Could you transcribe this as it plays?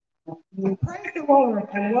Praise the Lord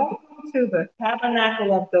and welcome to the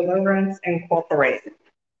Tabernacle of Deliverance Incorporated.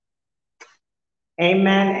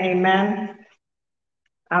 Amen, amen.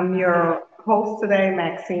 I'm your host today,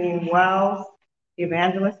 Maxine Wells,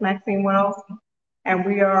 Evangelist Maxine Wells, and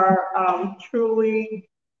we are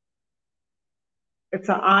it's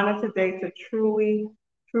an honor today to truly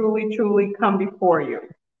come before you.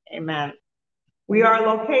 Amen. We are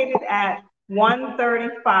located at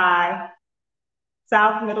 135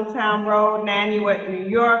 South Middletown Road, Nanuet, New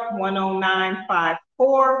York,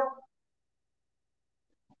 10954.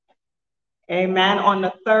 Amen. On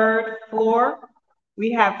the third floor,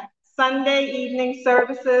 we have Sunday evening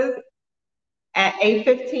services at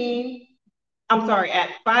 5:15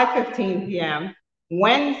 p.m.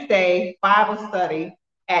 Wednesday Bible study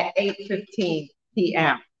at 8:15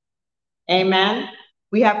 p.m. Amen.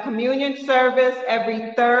 We have communion service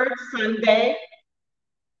every third Sunday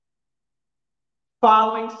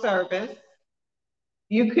following service.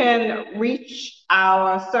 You can reach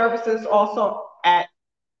our services also at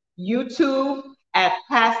YouTube at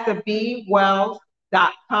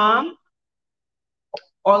PastorBWells.com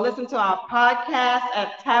or listen to our podcast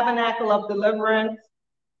at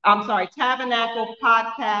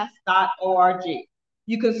tabernaclepodcast.org.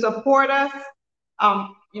 You can support us,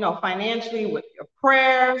 financially with your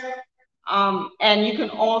prayers, and you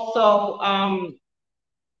can also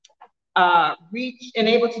reach and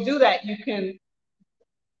able to do that. You can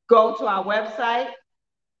go to our website,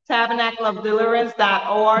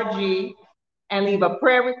 tabernacleofdeliverance.org, and leave a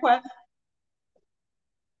prayer request,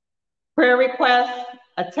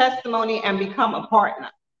 a testimony, and become a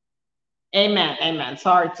partner. Amen, amen.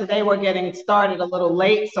 Sorry, today we're getting started a little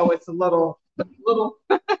late, so it's a little,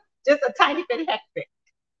 just a tiny bit hectic.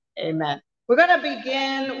 Amen. We're going to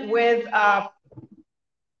begin with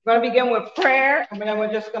prayer, and then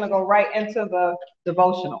we're just going to go right into the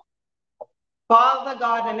devotional. Father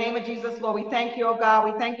God, in the name of Jesus, Lord, we thank you, oh God.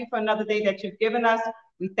 We thank you for another day that you've given us.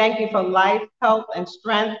 We thank you for life, health, and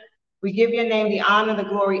strength. We give your name the honor, the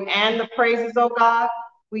glory, and the praises, oh God.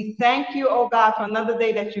 We thank you, oh God, for another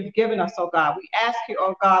day that you've given us, oh God. We ask you,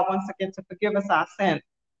 oh God, once again to forgive us our sins.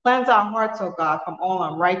 Cleanse our hearts, oh God, from all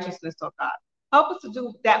unrighteousness, oh God. Help us to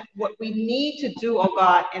do that, what we need to do, oh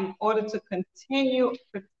God, in order to continue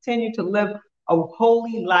to live a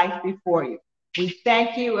holy life before you. We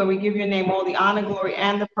thank you and we give your name all the honor, glory,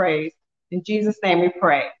 and the praise. In Jesus' name we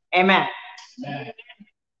pray. Amen. Amen.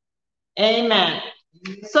 Amen.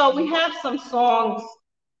 So we have some songs.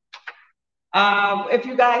 If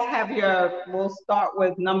you guys have we'll start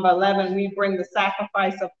with number 11. We bring the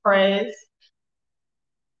sacrifice of praise.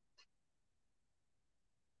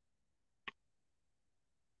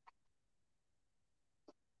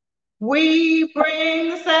 We bring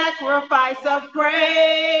the sacrifice of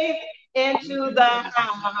praise into the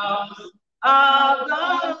house of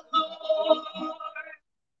the Lord.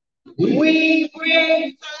 We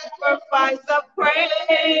bring sacrifice of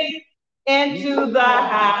praise into the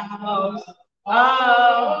house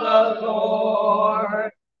of the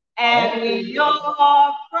Lord, and we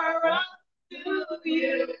offer up to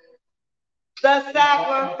you the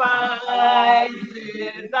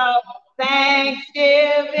sacrifices of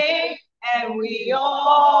thanksgiving, and we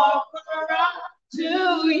offer up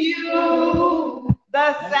to you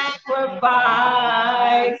the sacrifices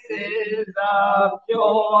of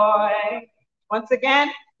joy. Once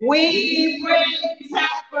again, we bring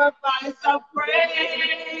sacrifice of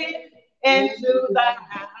praise into the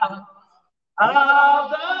house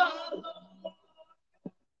of the Lord.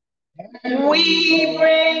 We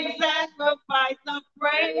bring sacrifice of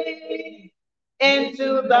praise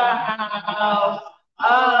into the house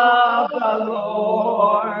of the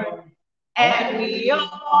Lord, and we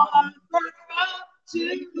offer up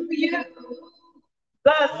to you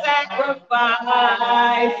the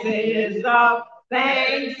sacrifices of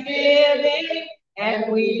thanksgiving,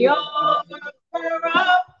 and we offer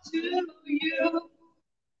up to you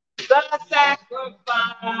the sacrifices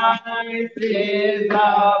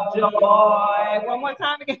of joy. One more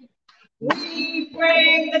time again. We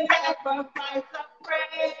bring the sacrifice of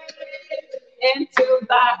praise into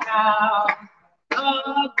the house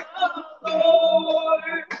of the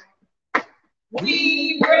Lord.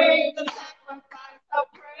 We bring the sacrifice of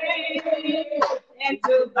praise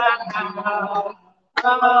into the house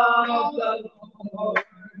of the Lord,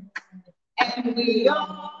 and we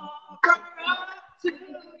offer up to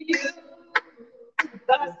you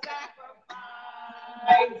the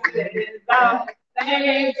sacrifices of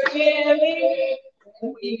thanksgiving.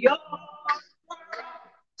 We offer up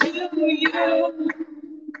to you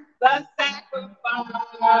the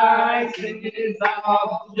sacrifices of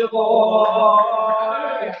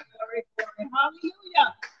joy.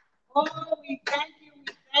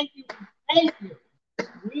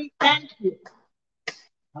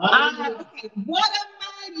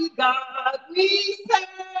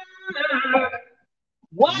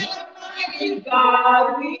 mighty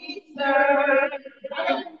God we serve.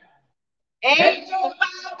 Angels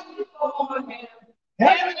bow before him.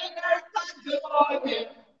 Heaven and earth adore him.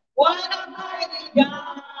 What a mighty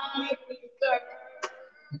God we serve.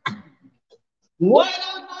 What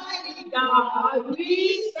a mighty God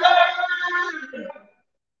we serve.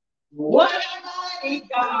 What a mighty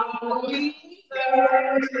God we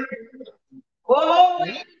serve. Oh,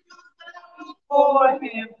 angels bow before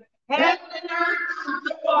him. Heaven and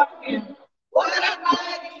earth adore him. What a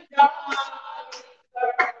mighty God we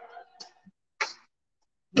serve.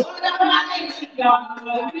 What a mighty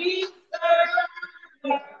God we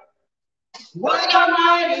serve. What a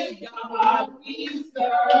mighty God we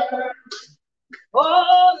serve.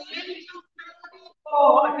 Oh, the angels bow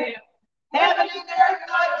before him. Heaven and earth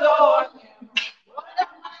adore him. What a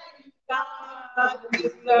mighty God we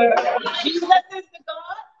serve. Jesus is the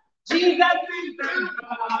God. Jesus is the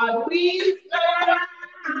God we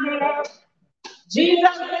serve.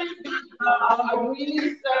 Jesus is the God we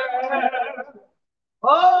serve.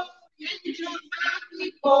 Oh, angels bow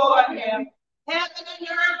before him. Heaven and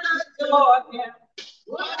earth adore him.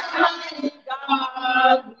 What a mighty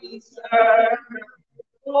God we serve.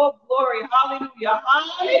 Oh, glory. Hallelujah.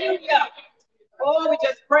 Hallelujah. Oh, we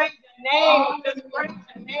just praise your name. We just praise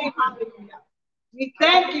your name. Hallelujah. We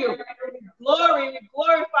thank you. Glory. We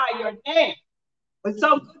glorify your name. It's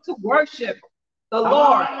so good to worship the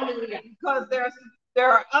Lord because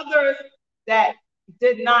there are others that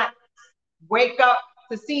did not wake up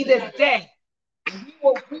to see this day.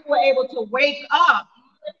 We were able to wake up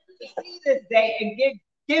to see this day and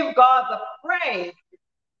give God the praise,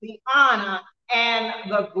 the honor,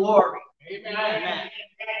 and the glory. Amen. Amen.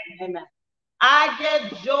 Amen. I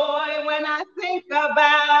get joy when I think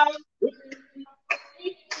about.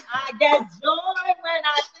 I get joy when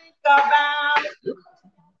I think about.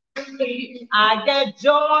 I get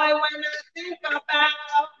joy when I think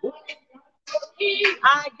about.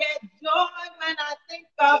 I get joy when I think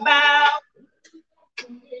about.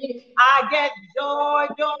 I get joy,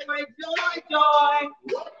 joy, joy, joy.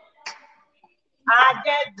 I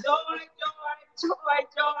get joy, joy, joy,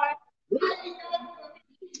 joy.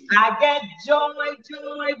 I get joy,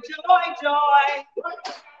 joy, joy, joy.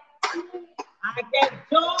 I get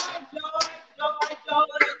joy, joy, joy, joy.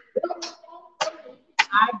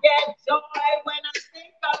 I get joy when I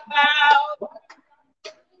think about.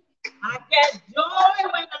 I get joy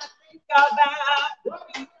when I think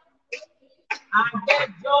about. I get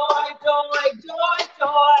joy, joy, joy,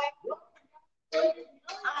 joy.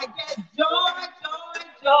 I get joy, joy,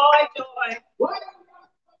 joy, joy.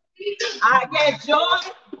 I get joy.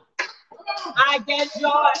 I get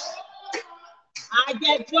joy. I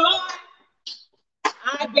get joy.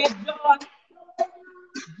 I get joy.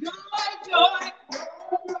 Joy, joy.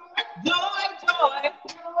 Joy, joy.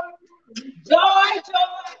 Joy,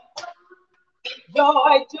 joy.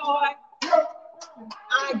 Joy, joy.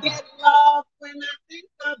 I get love when I think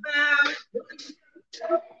about.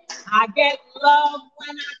 I get love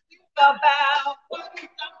when I think about what he's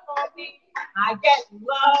done for me. I get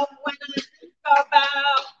love when I think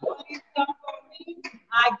about what he's done for me.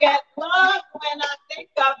 I get love when I think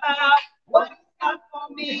about what he's done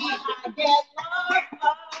for me. I get love,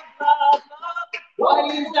 love, love, love,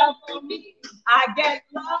 what he's done for me. I get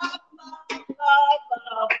love, love, love,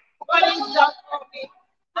 love, what he's done for me.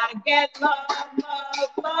 I get love, love,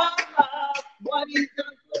 love, love, what he's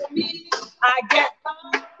done for me. I get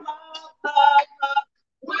love, love, love, love,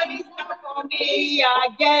 what he's done for me. I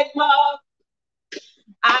get love.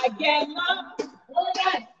 I get love.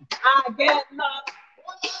 I get love.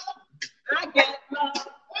 I get love.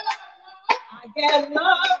 I get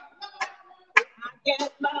love. I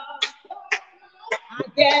get love. I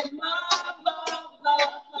get love, love, love,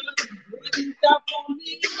 love, what he's done for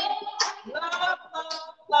me. Love, love, love,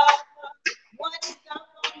 love, what he's done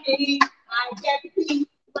for me. I get peace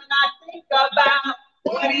when I think about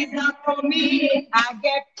what he's done for me. I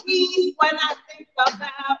get peace when I think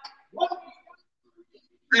about what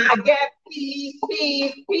he's done. I get peace,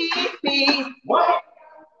 peace, peace, peace.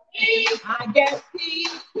 I get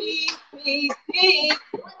peace, peace, peace, peace.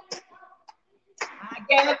 I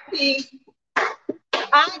get peace.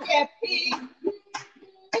 I get peace.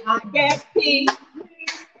 I get peace.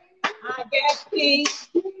 I get peace.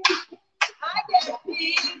 I get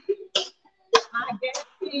peace. I get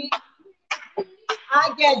peace.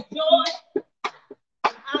 I get joy.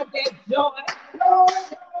 I get joy.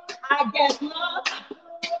 I get love.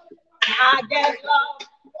 I get love.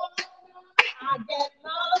 I get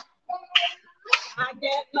love. I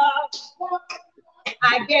get love.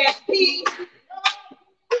 I get peace.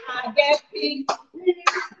 I get peace.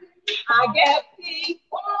 I get peace.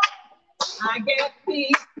 I get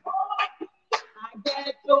peace. I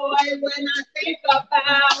get joy when I think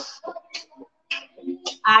about.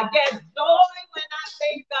 I get joy when I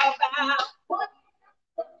think about.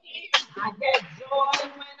 I get joy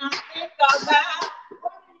when I think about.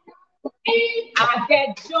 I get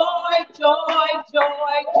joy, joy,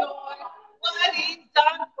 joy, joy. What he's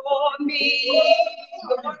done for me.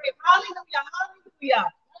 Glory. Hallelujah, hallelujah.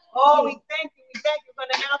 Oh, we thank you. We thank you for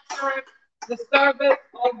the now turn the service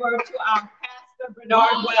over to our pastor,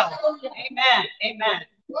 Bernard Wells. Amen. Amen. Amen.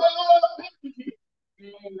 Well,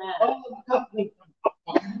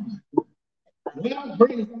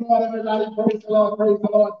 praise the Lord, everybody. Praise the Lord, praise the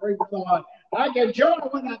Lord, praise the Lord. I get joy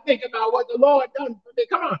when I think about what the Lord done for me.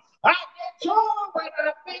 Come on. I get joy when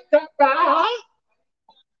I think about.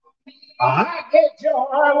 I get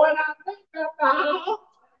joy when I think about.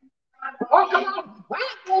 Oh, come on. I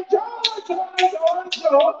get joy, joy, joy,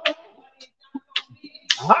 joy.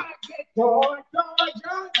 I get joy, joy,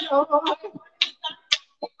 joy, joy.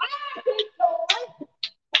 I get joy.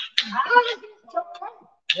 I get joy.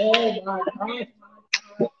 Oh, my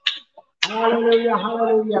God. Hallelujah,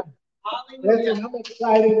 hallelujah. Listen, I'm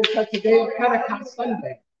excited because today is Pentecost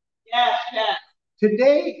Sunday. Yes, yes.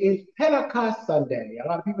 Today is Pentecost Sunday. A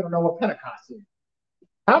lot of people don't know what Pentecost is.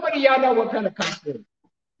 How many of y'all know what Pentecost is?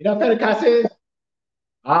 You know what Pentecost is?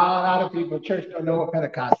 A lot of people in church don't know what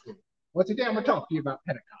Pentecost is. Well, today I'm going to talk to you about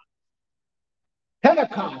Pentecost.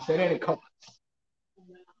 Pentecost at any cost.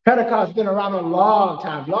 Pentecost has been around a long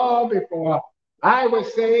time, long before I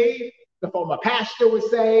was saved, before my pastor was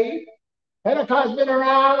saved. Pentecost has been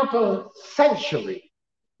around for centuries.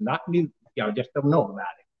 Not new. Y'all just don't know about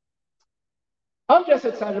it. I'm just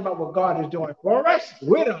excited about what God is doing for us,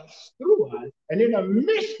 with us, through us, and in the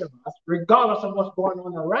midst of us, regardless of what's going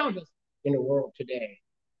on around us in the world today.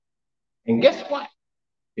 And guess what?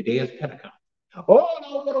 Today is Pentecost. All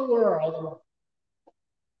over the world,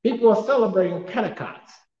 people are celebrating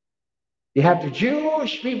Pentecost. You have the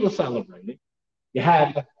Jewish people celebrating. You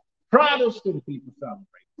have the Protestant people celebrating.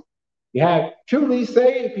 You have truly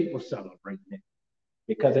saved people celebrating it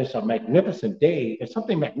because it's a magnificent day. There's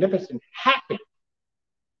something magnificent happening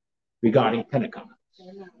regarding Pentecost.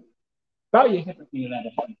 Bow your head with me and let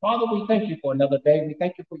us pray. Father, we thank you for another day. We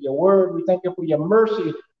thank you for your word. We thank you for your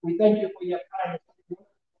mercy. We thank you for your kindness.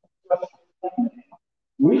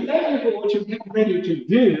 We thank you for what you're getting ready to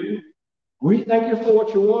do. We thank you for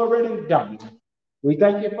what you've already done. We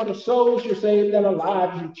thank you for the souls you saved and the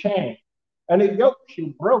lives you changed, and the yokes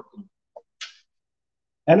you broken,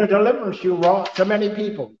 and the deliverance you wrought to many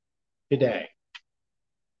people today.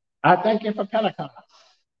 I thank you for Pentecost.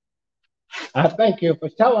 I thank you for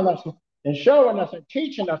telling us and showing us and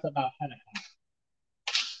teaching us about Pentecost.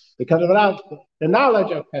 Because without the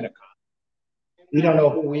knowledge of Pentecost, we don't know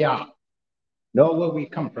who we are, nor where we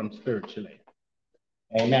come from spiritually.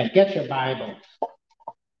 Amen. Get your Bibles.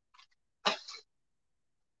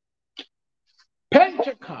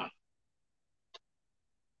 Pentecost.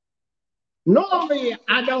 Normally,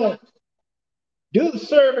 I don't do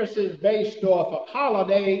services based off of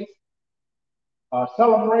holidays or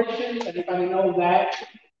celebrations. Anybody know that?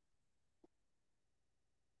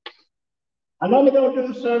 I normally don't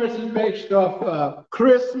do services based off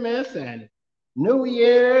Christmas and New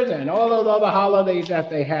Year's and all those other holidays that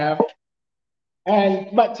they have.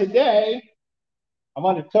 But today, I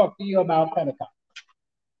want to talk to you about Pentecost.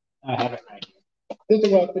 I have it right here. This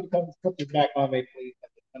is what put this back on me, please.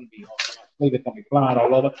 It's going to be it's going to be flying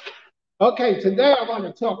all over. Okay, today I want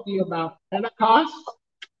to talk to you about Pentecost.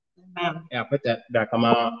 Yeah, put that back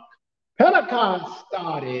on. Pentecost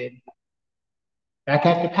started back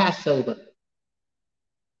after Passover,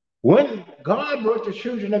 when God brought the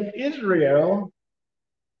children of Israel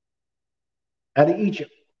out of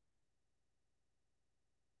Egypt.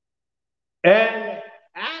 And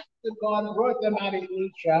after God brought them out of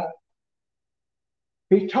Egypt,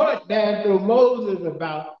 he taught them through Moses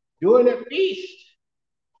about doing a feast.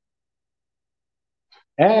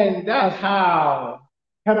 And that's how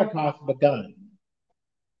Pentecost began.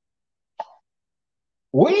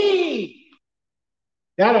 We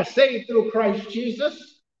that are saved through Christ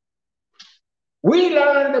Jesus, we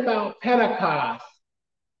learned about Pentecost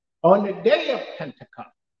on the day of Pentecost,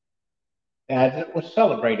 as it was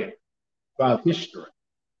celebrated throughout history.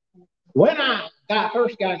 When I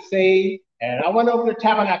first got saved, and I went over to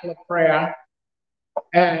Tabernacle of Prayer,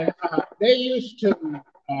 and they used to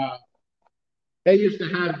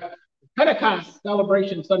have Pentecost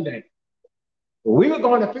celebration Sunday. We were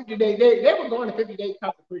going to 50-day. They were going to 50-day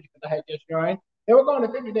consecration because I had just joined. They were going to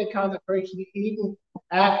 50-day consecration, even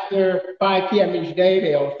after 5 p.m. each day.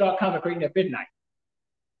 They'll start consecrating at midnight.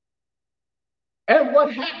 And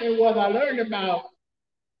what happened was I learned about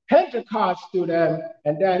Pentecost through them,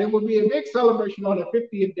 and that it would be a big celebration on the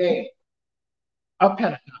 50th day of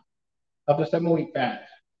Pentecost, of the 7-week fast.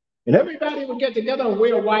 And everybody would get together and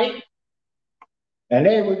wear white, and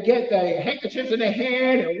they would get their handkerchiefs in their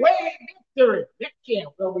hand and wave victory. Next year,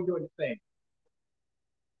 we'll be doing the same.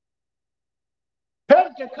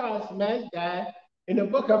 Pentecost meant that in the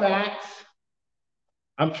book of Acts,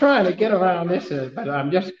 I'm trying to get around this, but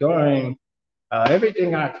I'm just going,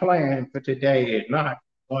 everything I planned for today is not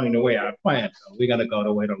going the way I planned, so we're going to go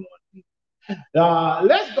the way the Lord.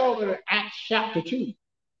 Let's go over to Acts chapter 2.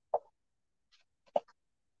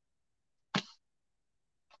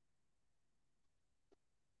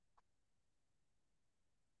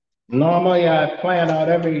 Normally, I plan out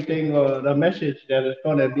everything, the message that it's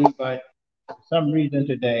going to be, but for some reason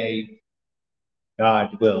today,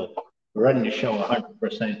 God will run the show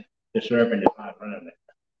 100%. The servant is not running it.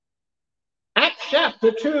 Acts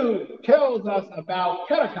chapter 2 tells us about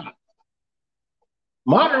Pentecost,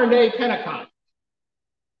 modern day Pentecost.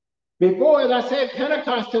 Before, as I said,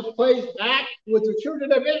 Pentecost took place back with the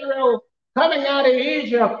children of Israel coming out of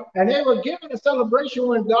Egypt, and they were given a celebration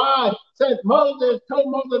when God told Moses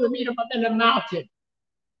to meet him up in the mountain.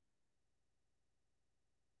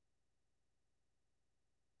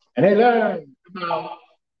 And they learned about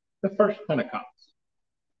the first Pentecost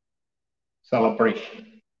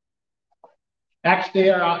celebration. Actually,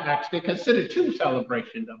 there are actually considered two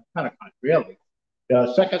celebrations of Pentecost, really.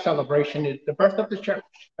 The second celebration is the birth of the church,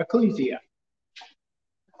 ecclesia.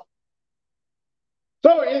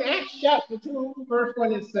 So in Acts chapter 2, verse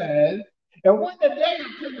 1, it says, and when the day of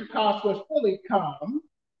Pentecost was fully come,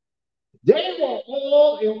 they were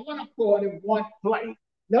all in one accord in one place.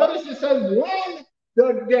 Notice it says, when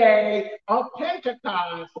the day of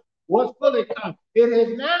Pentecost was fully come. It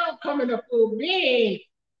is now coming to full being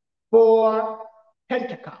for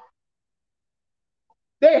Pentecost.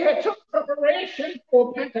 They had took preparation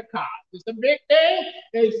for Pentecost. It's a big day.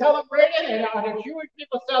 They celebrated, and the Jewish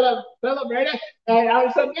people celebrated, and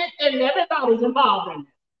it's a big thing. Everybody's involved in it.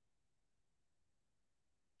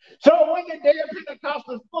 So when the day of Pentecost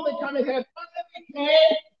was fully coming, it had finally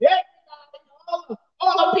came, everybody,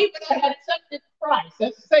 all the people that had accepted Christ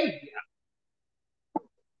as Savior,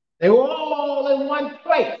 they were all in one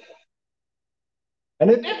place. And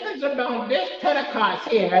the difference about this Pentecost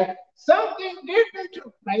here, something different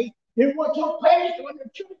took place than what took place when the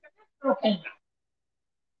children of Israel came out.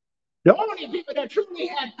 The only people that truly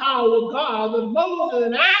had power with God was Moses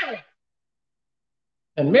and Aaron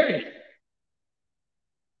and Miriam.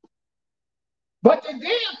 But the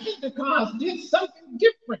day of Pentecost did something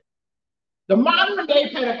different. The modern day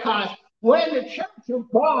Pentecost, when the church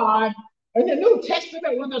of God and the New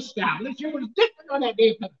Testament was established, it was different on that day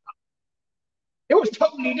of Pentecost. It was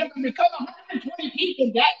totally different because 120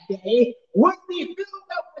 people that day would be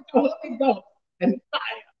filled up with the Holy Ghost and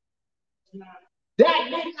fire. That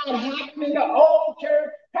did not happen in the old church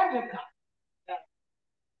Pentecost.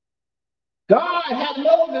 God had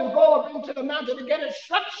Moses go up into the mountain to get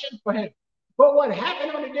instruction for him. But what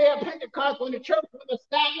happened on the day of Pentecost when the church was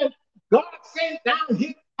established, God sent down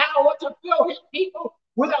his power to fill his people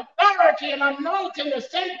with authority and anointing to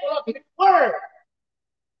send forth his word.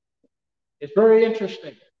 It's very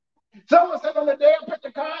interesting. Someone said on the day of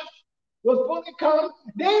Pentecost was fully come,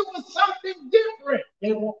 there was something different.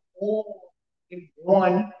 They were all in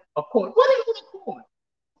one accord. What is an accord?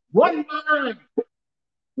 One mind,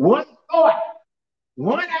 one thought,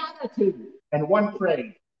 one attitude, and one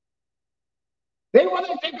praise. They weren't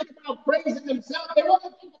thinking about praising themselves. They weren't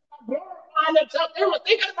thinking about glorifying themselves. They were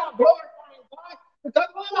thinking about glorifying God because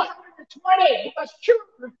all 120 of us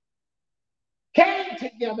children came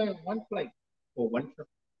together in one place for one church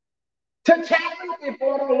to tarry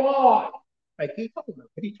before the Lord. Like he told them,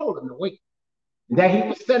 but he told them to wait. And that he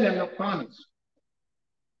would send them the promise.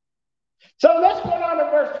 So let's go on to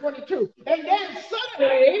verse 22. And then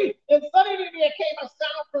suddenly there came a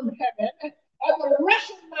sound from heaven as a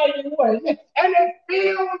rushing mighty wind, and it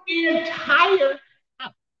filled the entire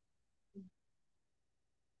house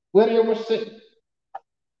where they were sitting.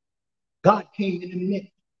 God came in the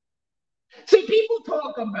midst. See, people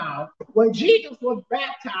talk about when Jesus was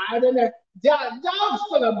baptized and the doves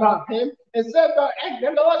stood above him and said, and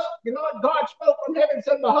the Lord God spoke from heaven and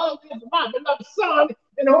said, behold, this is my beloved Son,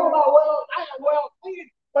 in whom I am well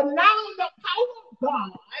pleased. But now the power of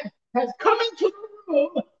God has come into the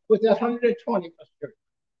room with 120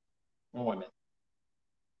 women.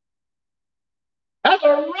 As a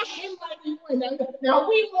rushing mighty wind. Now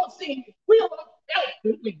we will see, we will felt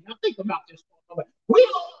the wind. Now think about this for a moment. We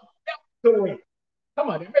all felt the wind. Come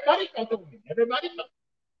on, everybody felt the wind. Everybody felt.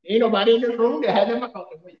 Ain't nobody in this room that hasn't felt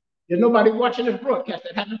the wind. There's nobody watching this broadcast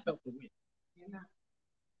that hasn't felt the wind.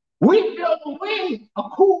 We feel the wind, a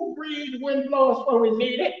cool breeze, wind blows when we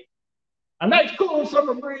need it. A nice cool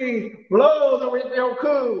summer breeze blows and we feel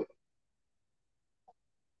cool.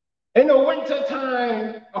 In the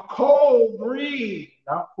wintertime, a cold breeze,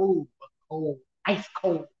 not cool, but cold, ice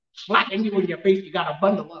cold, slapping you in your face, you got to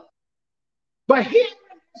bundle up. But here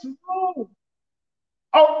in this room,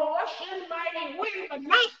 a rushing mighty wind, but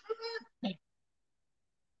not from earth,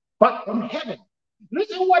 but from heaven.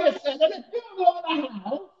 Listen what it says, and it filled all the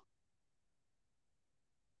house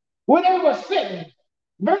where they were sitting.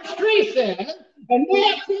 Verse 3 says, and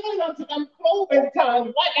they appeared unto them cloven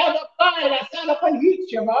tongues like as a fire that sat upon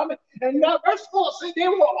each of them. And now verse 4 says they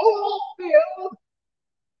were all filled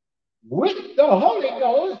with the Holy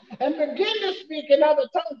Ghost and began to speak in other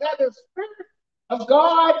tongues that the Spirit of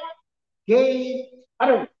God gave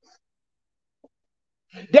utterance.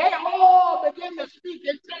 They all began to speak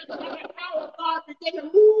in tongues and the power of God began to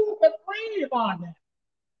move and breathe on them.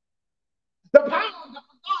 The power of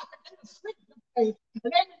God began to speak to faith, and they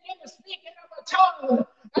began to speak in other tongues,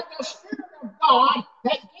 and the Spirit of God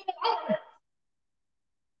has given utterance.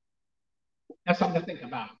 That's something to think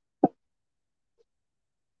about.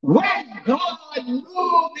 When God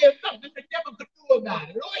moved, there's nothing the devil could do about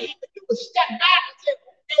it. All he could do was step back and say,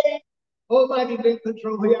 okay, Almighty's in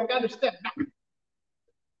control here. I got to step back.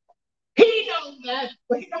 He knows that,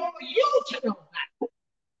 but he don't want you to know that.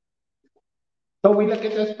 So we look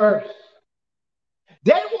at this verse.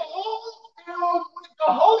 They were all filled with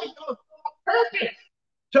the Holy Ghost for a purpose,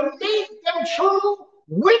 to make them true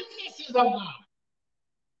witnesses of God.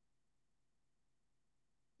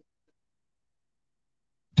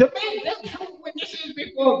 To make them true witnesses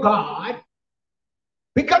before God,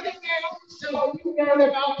 because in their own self, you learn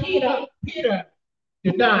about Peter. Peter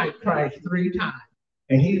denied Christ 3 times.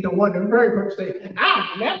 And he's the one that very first say,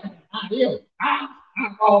 I'll never deny you. I'll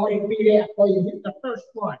always be there for you. He's the first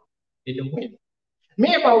one in the win.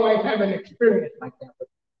 Me and my wife have an experience like that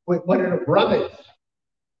with one of the brothers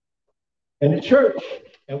in the church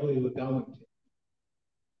that we were going to.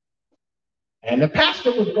 And the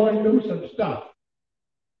pastor was going through some stuff.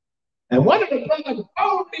 And one of the brothers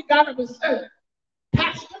boldly got up and said,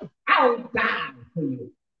 Pastor, I'll die for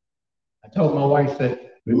you. I told my wife, said,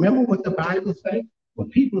 remember what the Bible says? When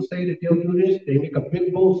people say that they'll do this, they make a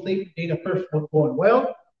big bold statement, they're the first one going.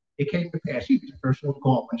 Well, it came to pass. He was the first one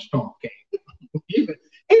going when the storm came. he was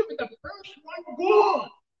the first one going.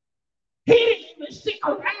 He didn't even stick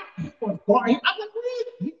around. He was going. I was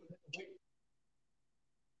reading.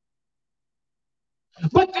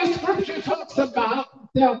 But the scripture talks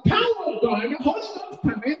about the power of God, the Holy Ghost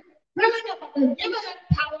coming, filling up and giving them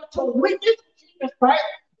power to witness Jesus Christ.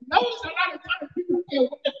 Notice a lot of times people say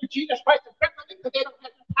witness for Jesus Christ because they don't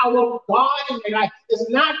have the power of God in their life. It's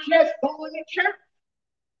not just going to church.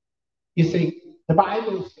 You see, the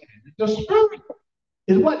Bible says the Spirit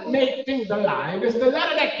is what makes things alive. It's the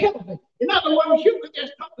letter that kills it. In other words, you could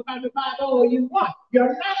just talk about the Bible all you want. You're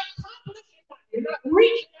not accomplishing that. You're not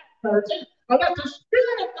reaching that person unless the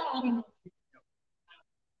Spirit of God in you.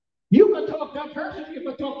 You can talk to a person, you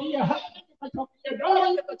can talk to your husband, you can talk to your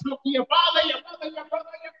daughter, you can talk to your father, your mother, your brother,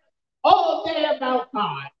 all day about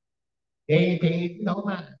God. They ain't no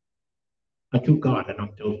mind unto God and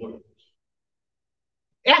unto those words.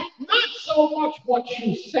 It's not so much what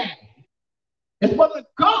you say, it's whether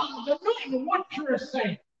God's anointing what you're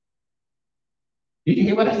saying. Did you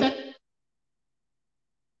hear what I said?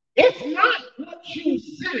 It's not what you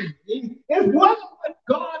say, it's whether what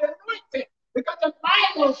God anointed. Because the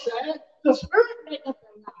Bible says the Spirit maketh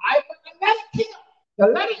alive, but the letter kills. The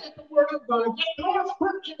letter is the word of God. Get God's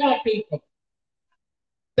scripture at people.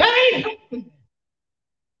 That ain't helping.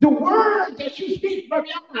 The word that you speak from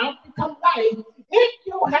your mouth become life. If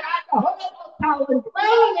you have the Holy Ghost power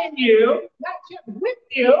dwelling in you, not just with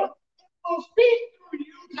you, it will speak through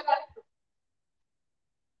you to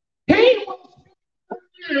that. He will speak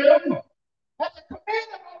through you at the command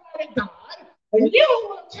of Almighty God, and you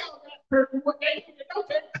will tell that person what they need to know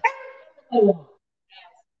to encourage them to go on.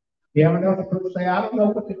 You ever know the person say, I don't know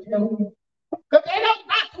what to tell you? Because they don't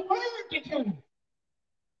got the word to tell you.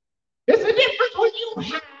 It's a difference when you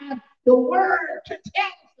have the word to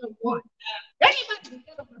tell someone. Anybody can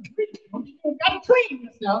get up a dream. You got to train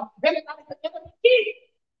yourself. Anybody can get up a dream.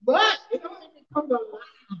 But it only becomes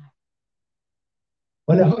alive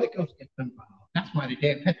when the Holy Ghost gets involved. That's why the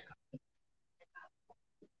day of Pentecost.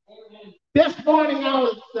 This morning I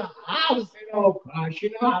was saying, oh gosh, you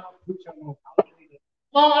know, I don't preach on no power.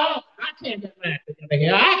 Oh, I can't get mad together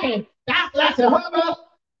here. I can't. I said, what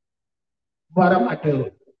am I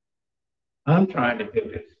doing? I'm trying to do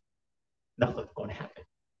this. nothing's going to happen.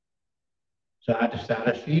 So I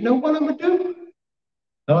decided, you know what I'm going to do?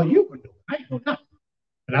 Oh, you can do it. I ain't know nothing.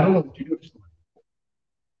 But I don't know what you do this morning.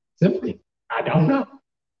 Simply, I don't know.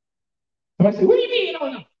 Somebody say, what do you mean you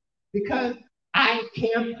don't know? Because I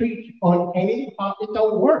can't preach on any part that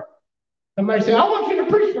don't work. Somebody say, I want you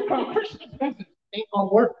to preach for Christmas message. It ain't going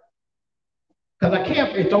to work. Because I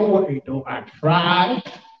can't, it don't work. It don't. I tried.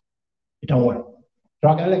 It don't work. So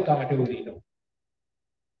I got to let God do what he does.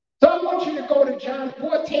 So I want you to go to John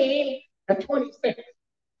 14 and 26.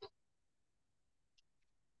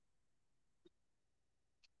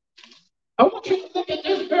 I want you to look at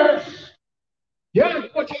this verse. John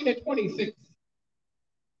 14 and 26.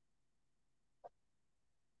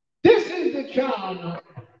 This is the John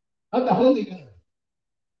of the Holy Ghost.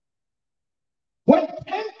 When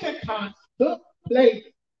Pentecost took place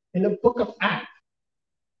in the book of Acts,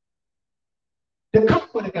 the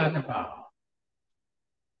Comforter got involved.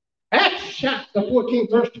 Acts chapter 14,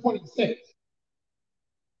 verse 26.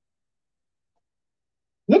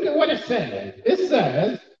 Look at what it says. It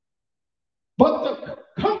says, but the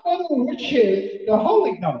Comforter, which is the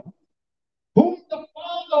Holy Ghost, whom the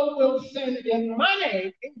Father will send in my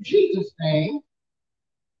name, in Jesus' name,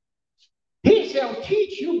 he shall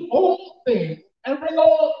teach you all things and bring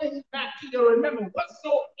all things back to your remembrance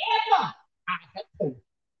whatsoever I have told you.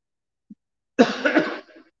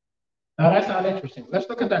 Now that sounds interesting. Let's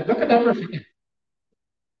look at that. Look at that verse again.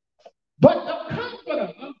 But the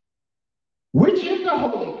Comforter, which is the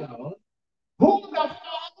Holy Ghost, whom the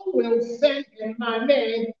Father will send in my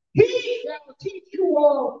name, he shall teach you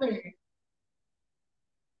all things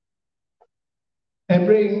and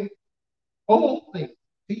bring all things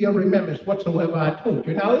to your remembrance whatsoever I told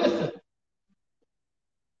you. Now listen.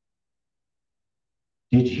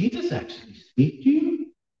 Did Jesus actually speak to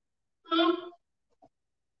you? No.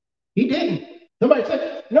 He didn't. Somebody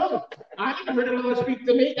said, no, I never heard the Lord speak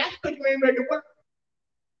to me. That's because you ain't read the word.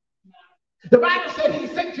 The Bible said he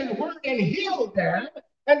sent his word and healed them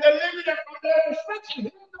and delivered them from their destruction.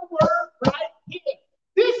 Here's the word right here.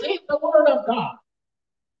 This is the word of God.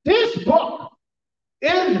 This book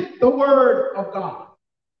is the word of God.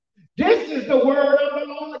 This is the word of the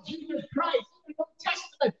Lord Jesus Christ in the New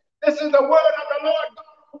Testament. This is the word of the Lord God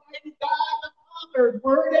Almighty, God the Father's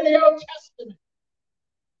word in the Old Testament.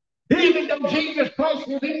 Even though Jesus Christ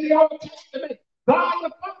was in the Old Testament, God the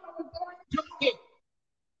Father was going to talk.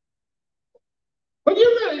 When you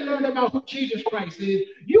really learn about who Jesus Christ is,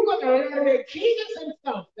 you're going to learn that Jesus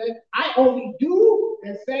himself said, I only do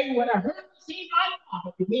and say what I heard and see my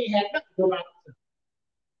Father, because he had nothing to do about himself.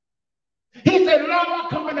 He said, Lord, I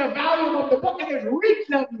come in the volume of the book and it's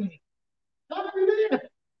written of me. It's already there.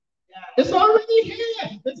 It's already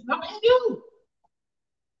here. It's nothing new.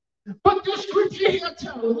 But the scripture here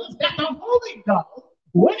tells us that the Holy Ghost,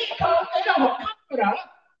 when he comes as a comforter,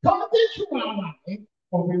 comes into our life,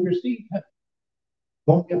 or we receive him,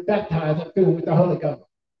 won't get baptized and filled with the Holy Ghost,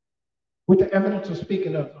 with the evidence of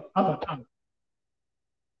speaking of other tongues.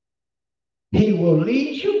 He will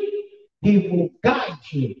lead you, he will guide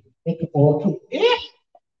you into all truth. If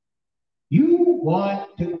you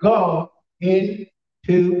want to go into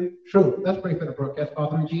truth. Let's pray for the broadcast.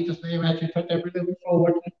 Father, in Jesus' name, as you touch every living soul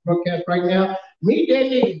watching this broadcast right now, meet their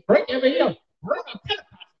needs, break every yoke, bring a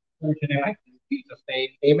Pentecost in their life. In Jesus' name,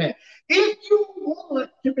 amen. If you want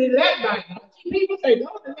to be led by God, see, people say, no,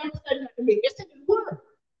 the Lord said nothing to me. It's in his word.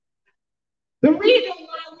 The reason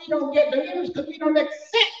why we don't get deliverance is because we don't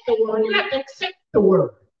accept the word. You have to accept the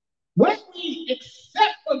word. When we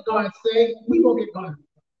accept what God says, we will get God.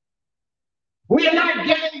 We are not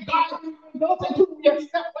getting God results until we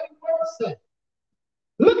accept what his word says.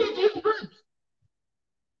 Look at this verse.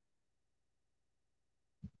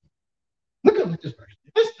 Look at what this verse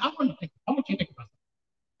is. I want you to think about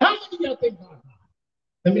it. How many of y'all think God lied?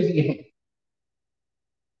 Let me see your hand.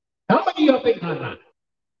 How many of y'all think God lied?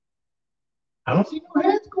 I don't see no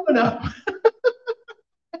hands going up.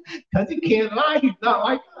 Because he can't lie. He's not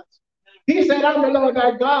like us. He said, I'm the Lord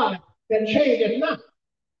thy God that changeth not.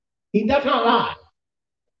 He does not lie.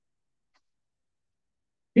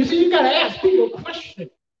 You see, you got to ask people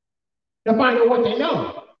questions to find out what they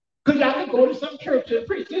know. Because y'all can go to some church and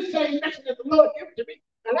preach this same message that the Lord gives to me.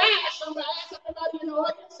 And I ask somebody, you know,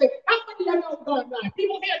 I say, how many of y'all know God lied?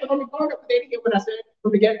 People here are going to be going up, but they didn't get what I said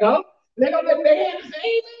from the get-go. They're going to lift their hands and say,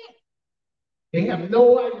 amen. They have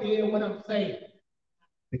no idea what I'm saying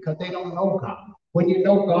because they don't know God. When you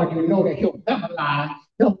know God, you know that he'll never lie.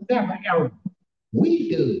 He'll never err. We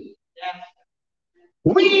do. Yes.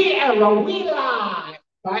 We err, we lie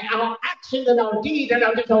by our actions and our deeds and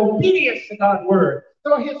our disobedience to God's word.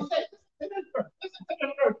 So he said, listen to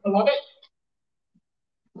this verse, beloved.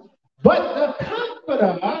 But the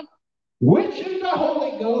Comforter, which is the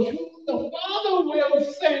Holy Ghost, whom the Father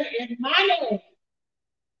will send in my name,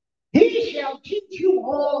 he shall teach you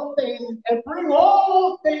all things and bring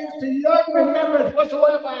all things to your remembrance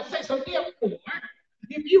whatsoever I say. So therefore,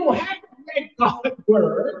 if you haven't read God's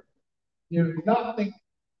word, you're nothing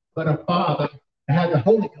but a father to have the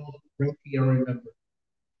Holy Ghost bring to your remembrance.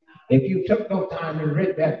 If you took no time and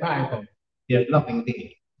read that Bible, there's nothing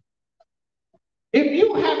there. If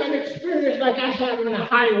you have an experience like I have on the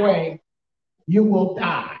highway, you will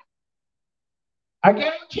die. I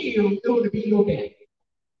guarantee you it will be your day.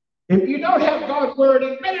 If you don't have God's word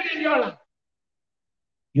embedded in your life,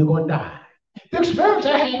 you're going to die. The experience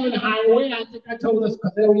I had on the highway, I think I told this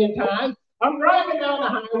a million times. I'm driving down the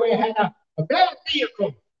highway, I had a bad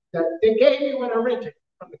vehicle that they gave me when I rented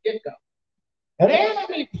from the get-go. And the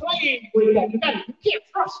enemy playing with that. You can't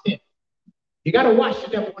trust him. You got to watch the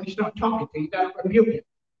devil when he starts talking to you. You got to rebuke him.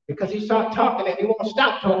 Because he starts talking and he won't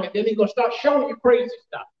stop talking. Then he's going to start showing you crazy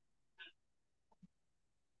stuff.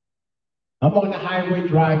 I'm on the highway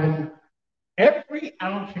driving. Every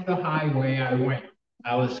ounce of the highway I went,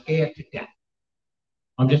 I was scared to death.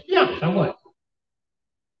 I'm just being honest, I was.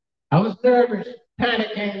 I was nervous,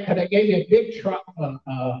 panicking, because they gave me a big truck,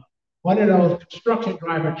 one of those construction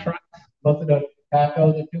driver trucks. Most of those that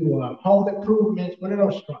do home improvements, one of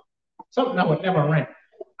those trucks. Something I would never rent.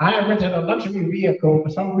 I rented a luxury vehicle. For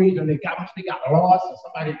some reason, they got lost or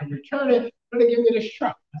somebody can return it. So they give me this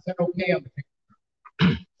truck. I said, okay, I'll take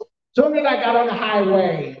it. Soon as I got on the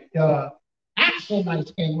highway, the axle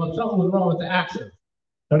lights came up. Something was wrong with the axle.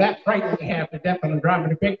 So that frightened me half to death when I'm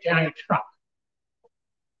driving a big giant truck.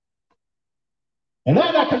 And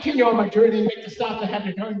as I continue on my journey, make the stops, I had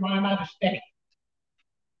to turn my mind to steady.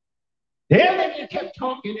 The enemy kept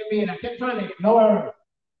talking to me, and I kept trying to ignore him.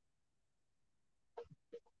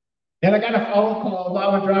 Then I got a phone call while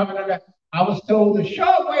I was driving, and I was told the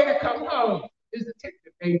short way to come home is to take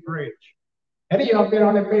the Bay Bridge. Any of y'all been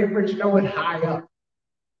on the Bay Bridge know it's high up.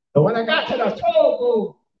 But when I got to the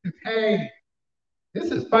toll booth, hey, this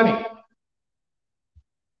is funny.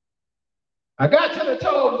 I got to the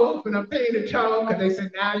toll booth and I'm paying the toll because they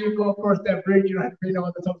said, now you go across that bridge, you don't have to pay no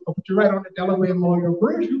other toll. But you're right on the Delaware Memorial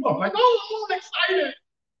Bridge. I'm like, oh, I'm excited. As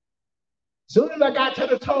soon as I got to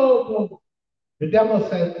the toll booth, the devil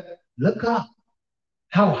said, look up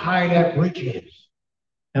how high that bridge is.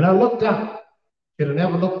 And I looked up. Should have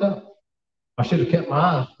never looked up. I should have kept my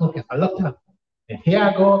eyes looking. I looked up. And here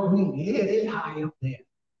I go agreeing, yeah, it is high up there.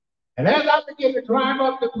 And as I began to drive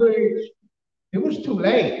up the bridge, it was too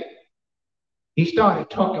late. He started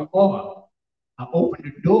talking more. I opened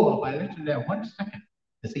the door by listening to that 1 second.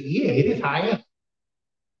 I said, yeah, it is high up.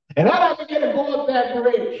 And as I began to go up that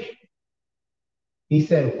bridge, he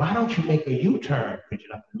said, why don't you make a U-turn? Because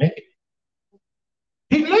you're not going to make it.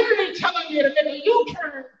 He's literally telling you to make a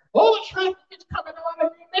U-turn. All the traffic is coming on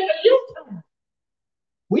and you make a U-turn.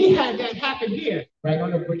 We had that happen here, right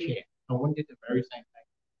on the bridge here. Someone did the very same thing.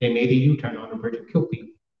 They made a U-turn on the bridge and killed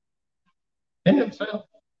people. In themselves.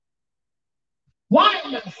 Why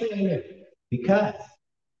am I saying this? Because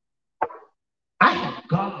I have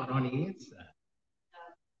God on the inside.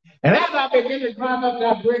 And as I begin to drive up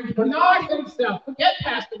that bridge, Bernard himself, forget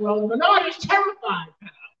Pastor Rose, Bernard is terrified now.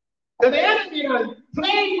 So the enemy is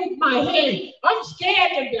playing with my head. I'm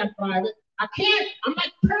scared to death, private. I'm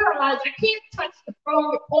like paralyzed. I can't touch the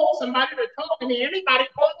phone to call somebody to talk to me. Anybody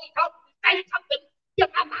call me, help me, say something. Get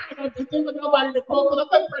my mind on this thing with nobody to call. Because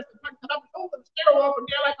I'm the person because I'm holding the stereo up and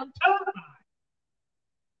there like I'm terrified.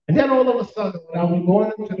 And then all of a sudden, when I was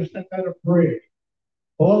going into the center of the bridge,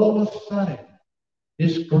 all of a sudden,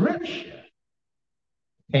 this scripture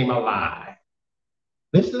came alive.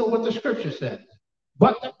 Listen to what the scripture says.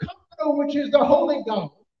 But the Comforter, which is the Holy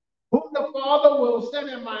Ghost, whom the Father will send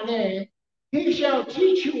in my name, he shall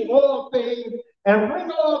teach you all things and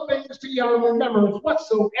bring all things to your remembrance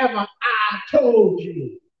whatsoever I told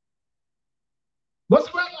you.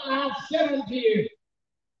 Whatsoever I have said unto you.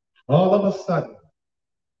 All of a sudden,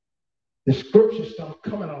 the scriptures start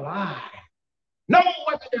coming alive. No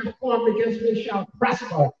weapon that formed against me shall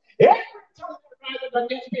prosper. Every tongue that rises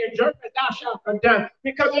against me in judgment thou shalt condemn,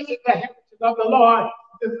 because this is the heritage of the Lord,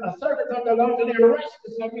 the servants of the Lord, and the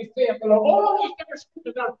righteousness of me, saith the Lord. All these different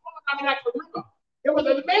scriptures are flowing on me like a river. It was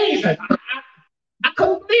amazing. I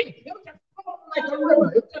couldn't believe it. It was just flowing like a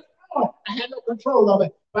river. It was just flowing. I had no control of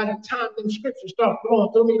it. By the time the scriptures start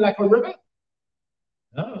flowing through me like a river,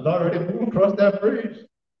 Lord already moved across that bridge.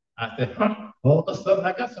 I said, all of a sudden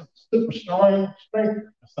I got some super strong strength.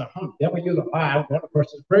 I said, devil, you're a lie. I'm going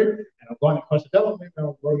across this bridge, and I'm going across the Delaware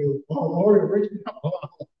Bridge.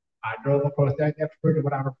 I drove across that bridge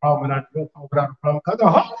without a problem, and I drove home without a problem, because the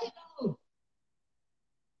Holy Ghost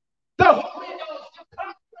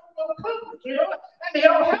scripture, and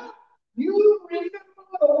it'll help you remember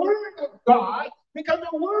the word of God, because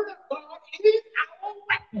the word of God is our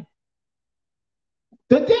weapon.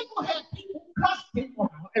 The devil has people cuss people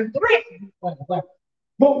out and threaten people,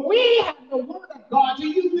 but we have the word of God to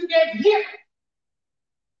use against him.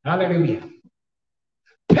 Hallelujah.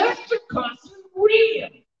 Pentecost is real,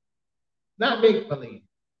 not make believe.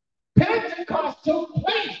 Pentecost took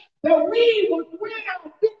place that we would win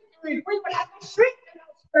our victory. We would have to strengthen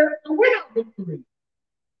our spirit to win our victory.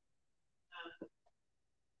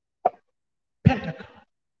 Pentecost.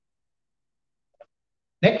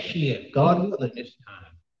 Next year, God willing, this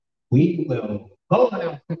time, we will go on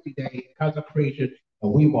our 50-day consecration,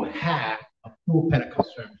 and we will have a full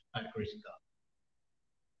Pentecost service by the grace of God.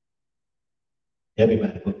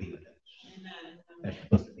 Everybody will be with us. Amen. That's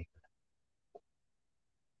supposed to be.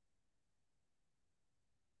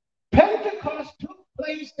 Pentecost took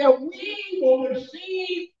place that we will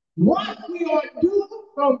receive what we are due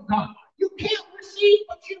from God. You can't receive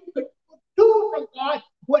what you could do from God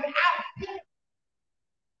without Him,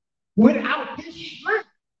 without His strength.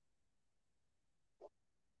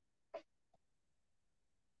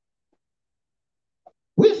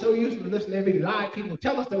 We're so used to listening to every lie people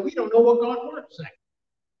tell us that we don't know what God's word says.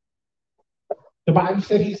 The Bible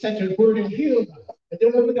said He sent His word and healed us and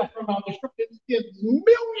delivered us from our destructions. There's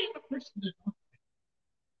millions of Christians.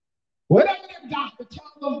 Whatever their doctor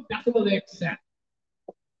tells them, that's what they accept.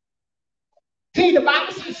 See, the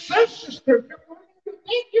Bible says, search the scripture, you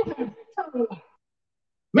think you have eternal life.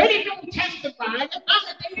 Many don't testify that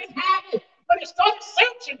they didn't have it, but they started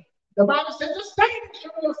searching. The Bible says, just study to show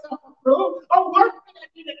yourself approved, a workman that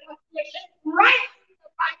needed not be ashamed, rightly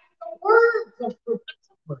dividing the words of truth.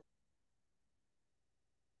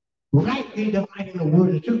 Rightly dividing the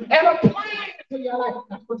word of truth and applying it to your life.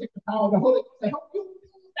 That's what takes the power of the Holy Ghost to help you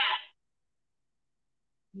do that.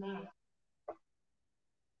 Now,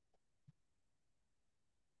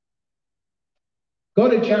 go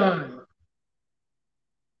to John.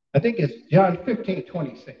 I think it's John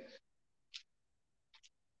 15:26.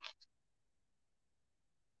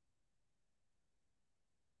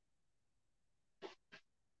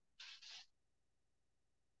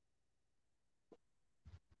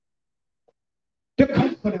 The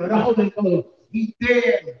Comforter, the Holy Ghost, He's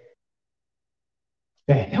there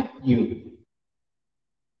to help you.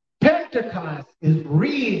 Pentecost is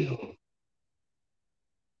real.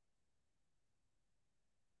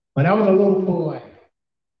 When I was a little boy,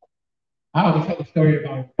 I always tell a story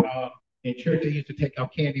about in church they used to take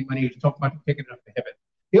out candy money. Used to talk about taking it up to heaven.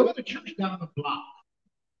 There was a church down the block,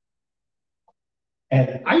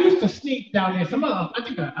 and I used to sneak down there. I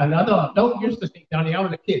think another adult used to sneak down there. I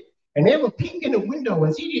was a kid, and they would peek in the window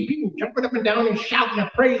and see these people jumping up and down and shouting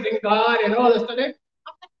and praising God and all this stuff. I'm like,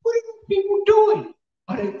 what are these people doing?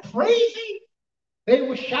 Are they crazy? They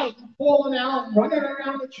were shouting, falling out, running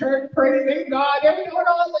around the church, praising God. They were doing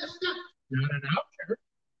all this stuff. Not in our church.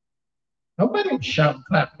 Nobody would shout and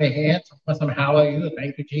clap their hands for some hallelujah,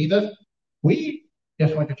 thank you, Jesus. We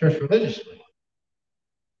just went to church religiously.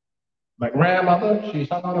 My grandmother, she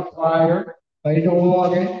sung on the choir, played the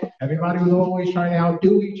organ. Everybody was always trying to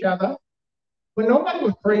outdo each other. But nobody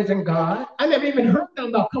was praising God. I never even heard them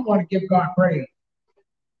about come on and give God praise.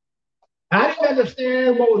 I didn't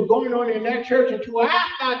understand what was going on in that church until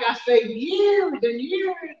after I got saved years and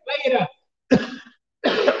years later.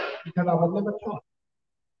 Because I was never taught.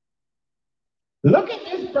 Look at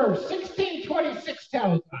this verse, 16:26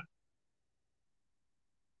 tells us.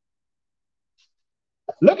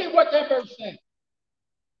 Look at what that verse says.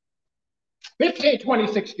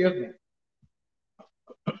 15:26, excuse me.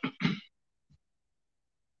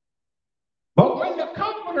 But when the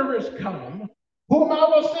Comforter is come, whom I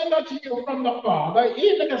will send unto you from the Father,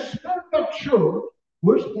 even the Spirit of truth,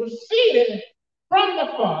 which proceeded from the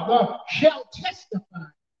Father, shall testify.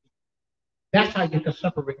 That's how you can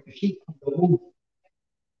separate the sheep from the wolf.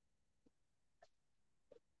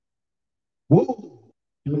 Wolves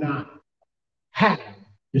do not have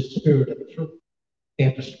the spirit of truth. They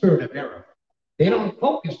have the spirit of error. They don't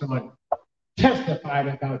focus on testifying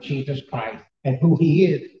about Jesus Christ and who He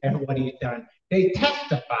is and what He's done. They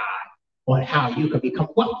testify on how you can become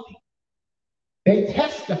wealthy. They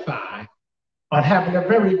testify on having the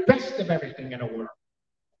very best of everything in the world.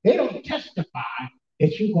 They don't testify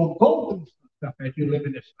that you're going to go through some stuff as you live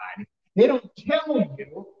in this life. They don't tell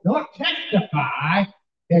you, nor testify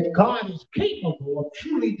that God is capable of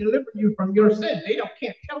truly delivering you from your sin. They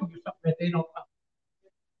can't tell you something that they don't know.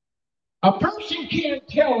 A person can't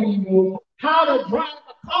tell you how to drive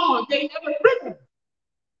a car they never driven.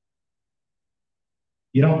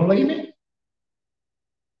 You don't believe me?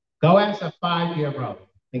 Go ask a 5-year-old.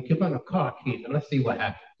 and give them a car keys and let's see what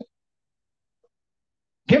happens.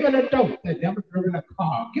 Give an adult that never driven a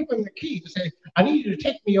car, give them the keys and say, I need you to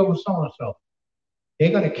take me over so-and-so.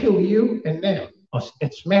 They're going to kill you and them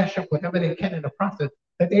and smash up whatever they can in the process,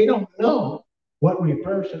 but they don't know what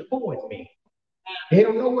reverse and forward means. They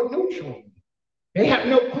don't know what neutral means. They have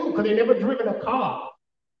no clue because they never driven a car.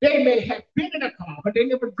 They may have been in a car, but they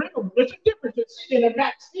never driven one. There's a difference in sitting in the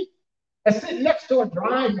back seat and sitting next to a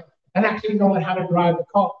driver and actually knowing how to drive the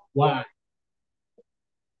car. Why?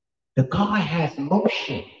 The car has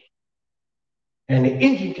motion, and the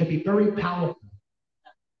engine can be very powerful.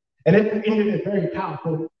 And if the engine is very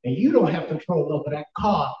powerful and you don't have control over that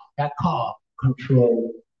car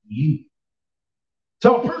controls you.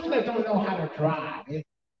 So a person that don't know how to drive,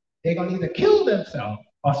 they're going to either kill themselves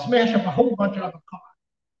or smash up a whole bunch of other cars.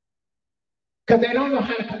 Because they don't know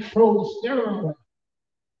how to control the steering wheel.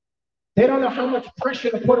 They don't know how much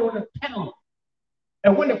pressure to put on the pedal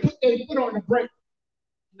and when to put their foot on the brake.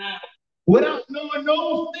 No. Without knowing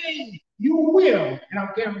those things, you will, and I'm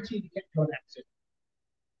guaranteed to get to an accident.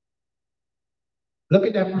 Look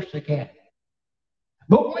at that verse again.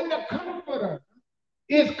 But when the Comforter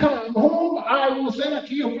is come, whom I will send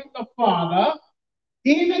unto you from the Father,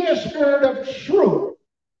 even the Spirit of truth,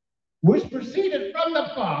 which proceeded from the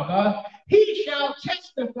Father, he shall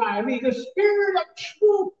testify me, the Spirit of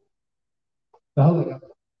truth, the Holy Ghost.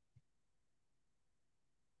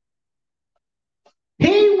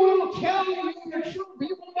 He will tell you the truth. He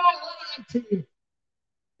will not lie to you.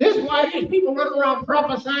 This is why these people run around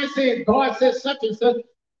prophesying, saying God says such and such.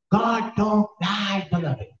 God don't lie,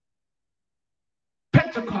 beloved.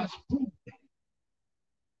 Pentecost proved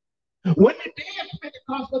that. When the day of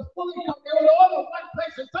Pentecost was fully come, they were all in one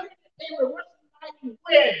place, and suddenly they were rushing like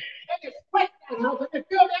wind, and they spread that house, and they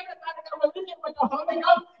filled everybody that was in it with the Holy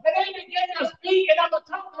Ghost, and they began to speak in other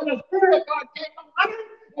tongues, and the Spirit of God came upon them,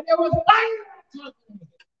 and there was fire on top of them.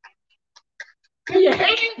 Do you hear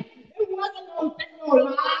it? It wasn't no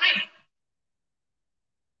lie.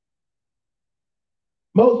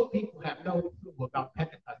 Most people have no clue about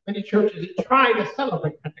Pentecost. Many churches try to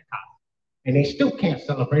celebrate Pentecost, and they still can't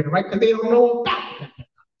celebrate it, right? Because they don't know about Pentecost.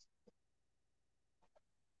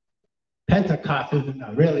 Pentecost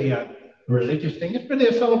isn't really a religious thing. It's really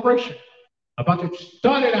a celebration. About it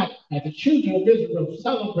started out as the children of Israel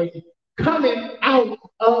celebrating coming out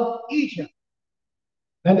of Egypt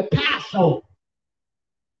and the Passover.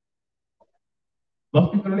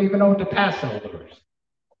 Most people don't even know what the Passover is.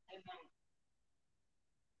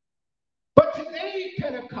 But today,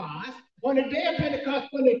 Pentecost, on the day of Pentecost,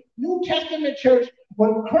 when the New Testament church,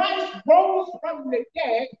 when Christ rose from the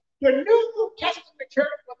dead, the New Testament church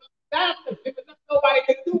was established. There was nobody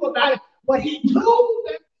could do about it. But he told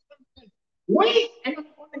them something. Wait, and I'm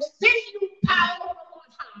going to send you power from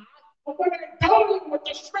on high. I'm going to endow you with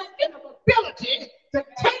the strength and the ability to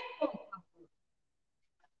take over.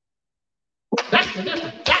 That's the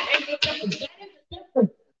difference. That is the difference. That is the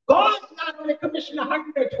difference. God's not going to commission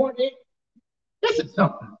 120. This is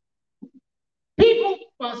something. People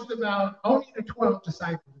fussed about only the 12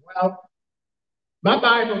 disciples. Well, my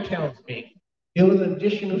Bible tells me it was an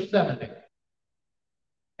additional 70.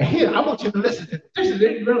 And here, I want you to listen to this. This is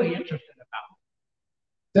really interesting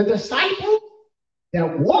about it. The disciples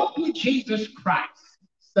that walked with Jesus Christ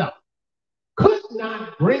himself could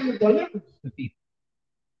not bring deliverance to people.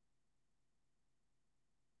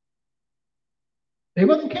 They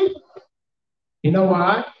wasn't capable. You know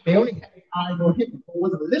why? They only had their eyes on him, but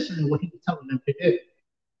wasn't listening to what he was telling them to do.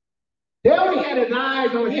 They only had his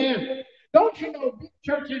eyes on him. Don't you know big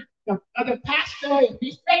churches, the pastor, if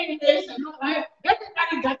he's saying this and all that,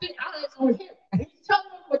 everybody got their eyes on him. And he's telling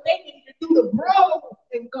them what they need to do to grow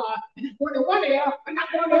in God. And he's going to one area and not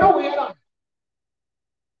going to nowhere else.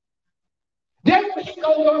 Then when he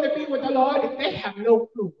goes on to be with the Lord, they have no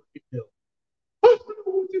clue what to do. I don't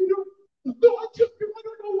know what to do. God took me, I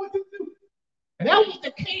don't know what to do. And that was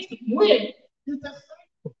the case with his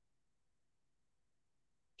disciples.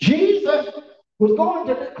 Jesus was going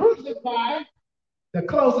to be crucified. The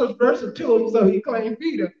closest person to him, so he claimed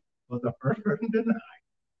Peter was the first person to deny.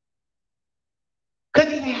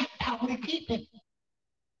 Because he didn't have power to keep him.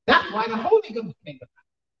 That's why the Holy Ghost came about.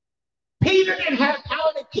 Peter didn't have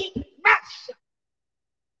power to keep his mouth shut.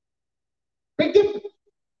 Big difference.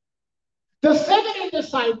 The 70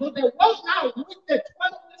 disciples that was not with the 12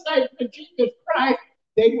 disciples of Jesus Christ,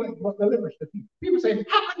 they went for deliverance to people. People say,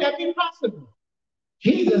 how could that be possible?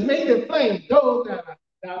 Jesus made it plain, those that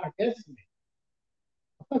are against me.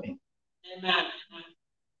 Amen.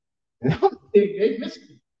 No, they missed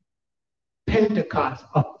it. Pentecost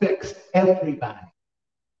affects everybody.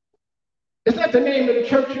 It's not the name of the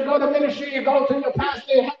church. You go to ministry, you go to your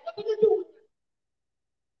pastor, it has nothing to do with it.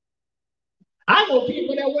 I know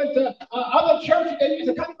people that went to other churches that used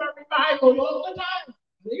to come to revival all the time.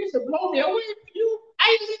 They used to blow me away from you.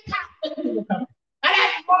 I didn't talk to people coming. I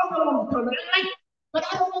had more coming. But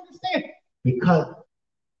I don't understand. Because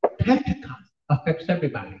Pentecost affects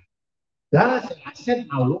everybody. God said, I sent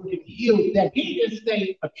my word and healed them. He didn't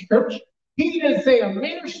say a church. He didn't say a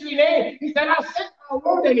ministry name. He said, I sent my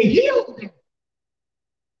word and he healed them.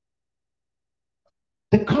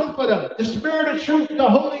 The Comforter, the Spirit of truth, the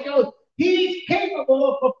Holy Ghost, he's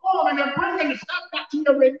capable of performing and bringing the stuff back to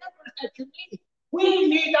your remembrance that you need. We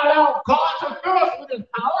need to allow God to fill us with his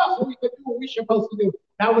power so we can do what we're supposed to do.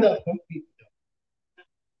 Now what else people do?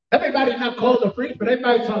 Everybody's not called to preach, but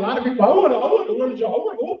everybody's a lot of people, I want to run a job, I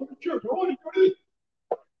want to open a church, I want to do this.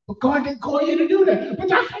 But God didn't call you to do that. But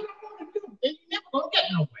that's what I want to do. And you're never going to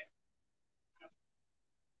get nowhere.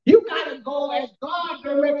 You got to go as God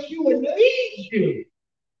directs you and leads you.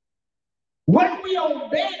 When we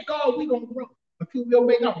obey God, we're going to grow. Until we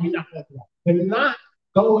obey God, we're not going to grow. We're not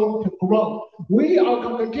going to grow. We are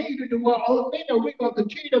going to continue to do our own thing, and we're going to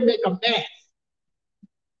continue to make a mess.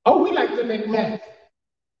 Oh, we like to make mess.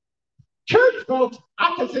 Church folks,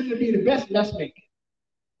 I consider to be the best mess makers.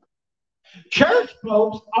 Church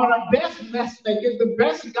folks are the best mess makers, the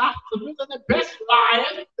best gossipers, and the best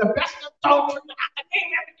liars, the best adulterers,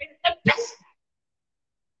 the best.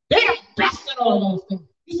 They're the best at all those things.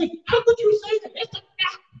 You say, how could you say that? It's a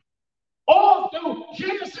fact. All through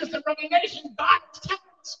Genesis and Revelation, God is telling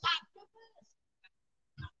us to stop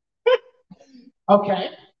this. Okay.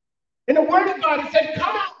 In the Word of God, it said,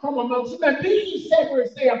 come out from amongst them and be ye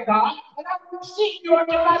separate, say of God, and I will receive you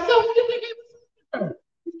unto myself. You think it was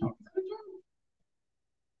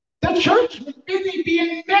the church was busy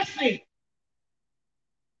being messy.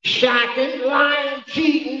 Shacking, lying,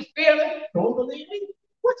 cheating, stealing. Don't believe me?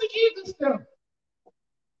 What did Jesus do?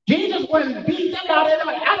 Jesus wasn't beat them out of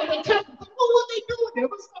the temple. What were they doing? They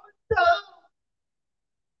were so dumb.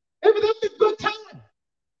 It was a good time.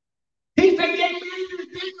 He said, they made this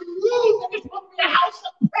big rule that it's supposed to be a house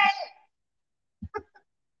of prayer.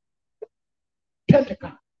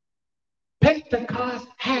 Pentecost. Pentecost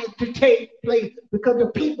had to take place because the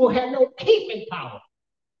people had no keeping power.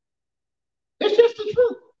 It's just the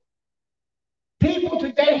truth. People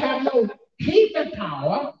today have no keeping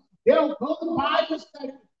power. They'll go to Bible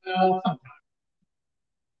study sometimes.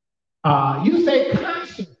 You say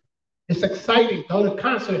concert. It's exciting. Go to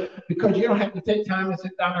concert because you don't have to take time and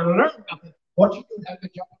sit down and learn nothing. What you do is have to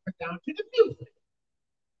jump up and down to the music.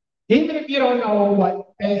 Even if you don't know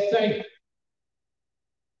what they say.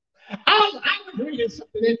 I was reading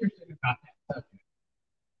something interesting about that subject.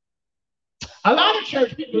 A lot of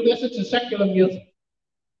church people listen to secular music.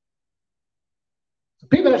 So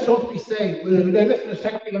people are supposed to be saved, they listen to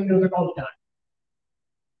secular music all the time.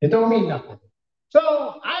 It don't mean nothing.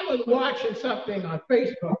 So I was watching something on Facebook.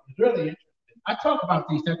 It was really interesting. I talk about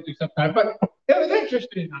these things sometimes, but it was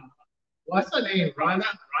interesting. What's her name?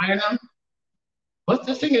 Rhina? What's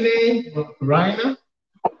the singer name? Rhina?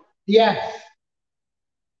 Yes.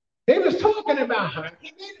 They was talking about her.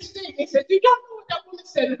 He made a statement. He said, do y'all know what that woman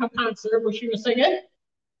said in her concert when she was singing?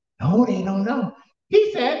 No, they don't know.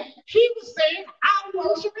 He said, she was saying, I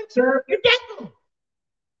worship and serve the devil.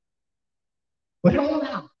 But hold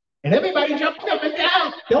on. And everybody jumping up and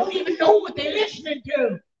down, don't even know what they're listening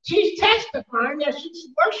to. She's testifying that she's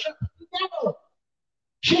worshiping the devil.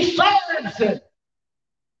 She serves him.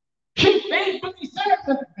 She faithfully serves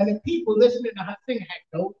him. And the people listening to her sing had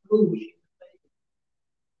no clue what she was saying.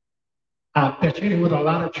 I bet you there was a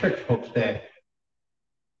lot of church folks there.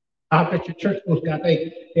 I bet your church folks got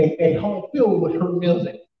a home filled with her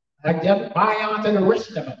music. I just buy on to the rest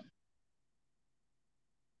of them.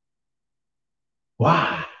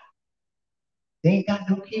 Why? They ain't got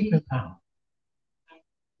no keeping power.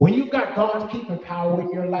 When you got God's keeping power in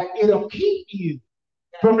your life, it'll keep you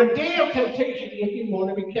from the day of temptation if you want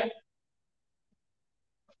to be kept.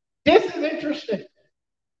 This is interesting.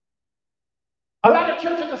 A lot of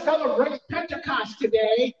churches are celebrating Pentecost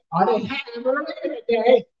today, or they have earlier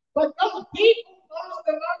today, but those people, most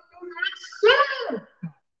of them do not serve.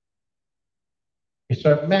 They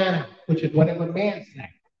serve manna, which is whatever man says.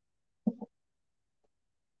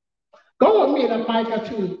 Go with me to Micah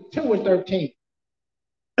 2 and 13.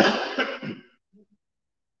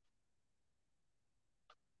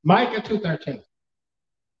 Micah 2:13.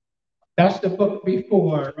 That's the book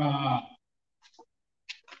before. A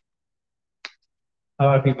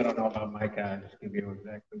lot of people don't know about Micah. I'll just give you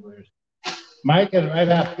exactly where it's. Micah is right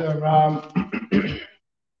after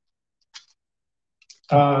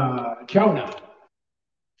Jonah.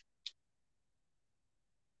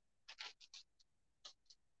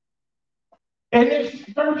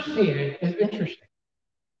 verse here is interesting.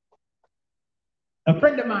 A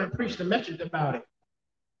friend of mine preached a message about it,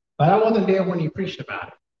 but I wasn't there when he preached about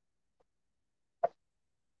it.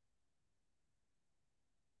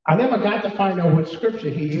 I never got to find out what scripture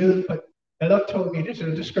he used, but the Lord told me this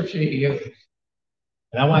is the scripture he used.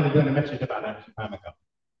 And I wanted to do a message about that some time ago.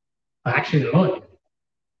 I actually learned it.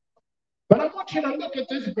 But I want you to look at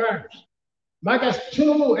this verse. Micah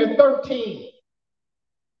 2:13.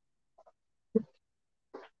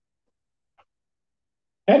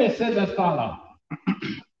 And it says as follows.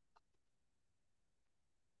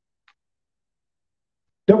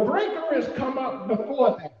 The breaker has come up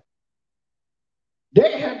before them.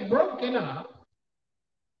 They have broken up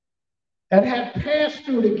and have passed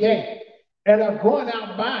through the gate and are going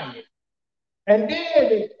out by it. And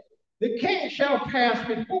then the king shall pass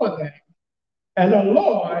before them, and the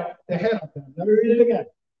Lord the head of them. Let me read it again.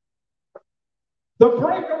 The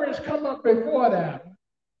breaker has come up before them.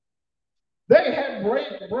 They have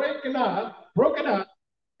broken up,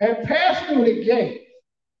 and passed through the gate,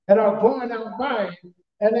 and are going out by it.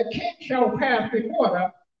 And the king shall pass before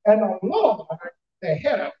them, and the Lord the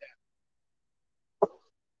head of them.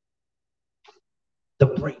 The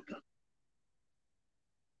breaker.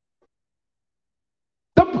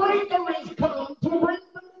 The breaker is come to bring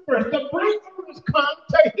deliverance. The breaker is come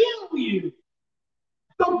to heal you.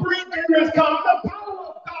 The breaker is come. The power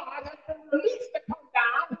of God has been released to come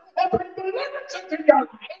down and bring deliverance into your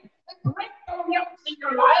life and break the yokes in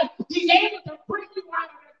your life. He's able to bring you out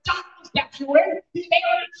of the darkness that you're in. He's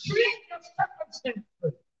able to change your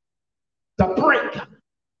circumstances. The breaker.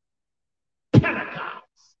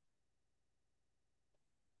 Pentecost.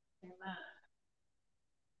 Amen.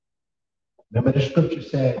 Remember the scripture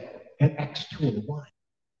said in Acts 2:1.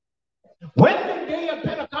 When the day of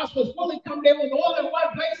Pentecost was fully come, they was all in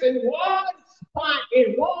one place, in one spot,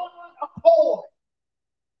 in one accord.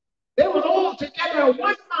 They was all together in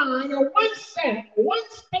one mind, in one sense, one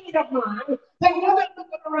state of mind. They wasn't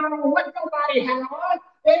looking around on what nobody had on.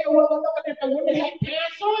 They wasn't looking at the women had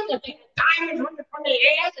pants on, that they had diamonds running from their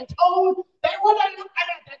ears and toes. They wasn't looking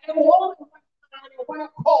at that. They were all in one mind, in one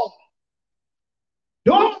accord.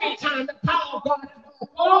 The only time the power of God is going to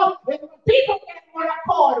fall is when people get in one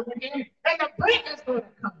accord with him, and the breaker is going to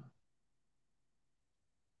come.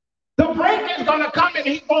 The breaker is going to come, and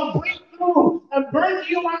he's going to break through and bring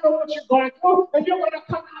you out of what you're going through, and you're going to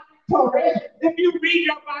come out victorious. If you read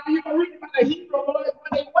your Bible, you can read about the Hebrew boys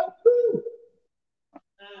when they went through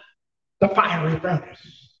the fiery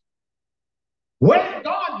furnace. When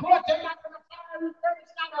God brought them out of the fiery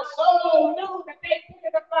furnace, now the soul knew that they put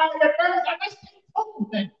in the fiery furnace, and they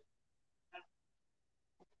told them.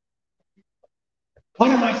 What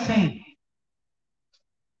am I saying?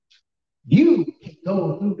 You can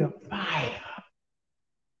go through the fire,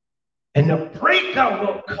 and the breaker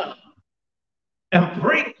will come and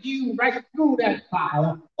break you right through that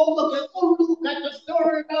fire. Oh, look at the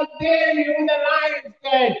story about Daniel in the lion's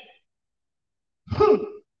den.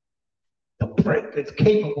 The breaker is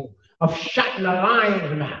capable of shutting the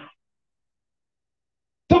lion's mouth.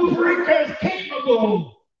 The breaker is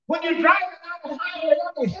capable. When you're driving down the highway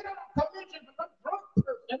on the hit of a collision with a drunk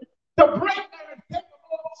person, the breaker is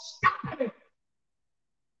capable of stopping it.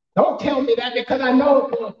 Don't tell me that, because I know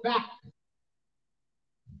it for a fact.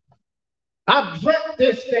 I've dreamt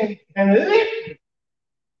this thing and lived it.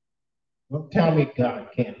 Don't tell me God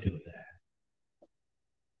can't do that.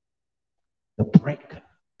 The breaker,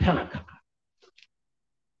 Pentecost.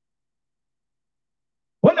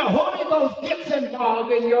 When the Holy Ghost gets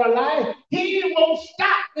involved in your life, he will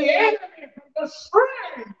stop the enemy from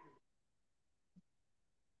destroying.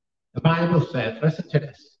 The Bible says, listen to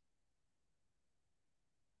this.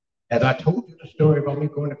 As I told you the story about me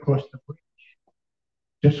going across the bridge,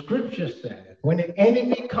 the scripture says, when an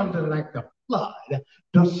enemy comes in like the flood,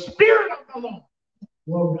 the Spirit of the Lord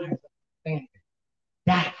will rise up standing.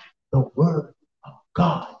 That's the word of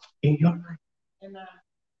God in your life. Amen.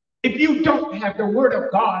 If you don't have the word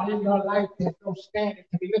of God in your life, there's no standing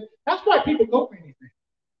to be lifted. That's why people go for anything.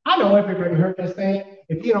 I know everybody heard that saying,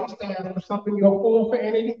 if you don't stand for something, you'll fall for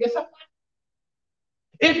anything. It's a fact.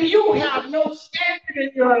 If you have no standard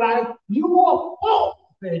in your life, you will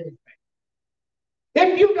fall for anything.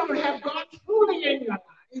 If you don't have God truly in your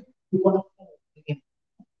life, you're going to fall for anything.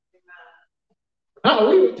 Oh,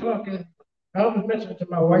 we were talking, I was mentioning to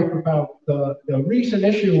my wife about the recent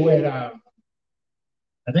issue with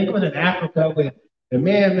I think it was in Africa, where the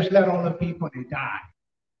man misled all the people and they died.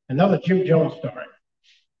 Another Jim Jones story.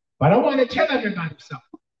 But I want to tell everybody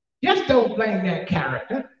something. Just don't blame that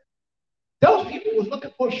character. Those people was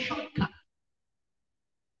looking for a shortcut.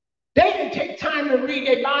 They didn't take time to read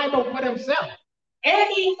their Bible for themselves.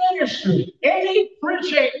 Any ministry, any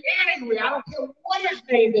preacher, anywhere, I don't care what his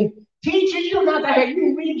name is, teaches you not to have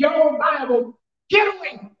you read your own Bible, get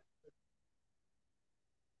away.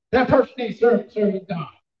 That person ain't serving God.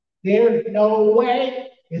 There's no way.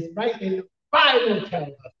 It's right in the Bible tells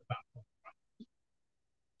us about it.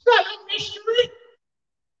 It's not a mystery.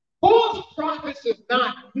 False prophets is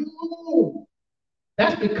not new.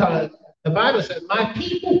 That's because the Bible says, my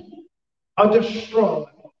people are destroyed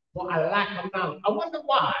for a lack of knowledge. I wonder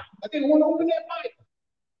why. But they don't want to open their Bible.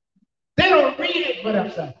 They don't read it for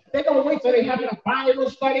themselves. They're going to wait till they're having a Bible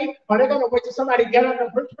study, or they're going to wait till somebody get on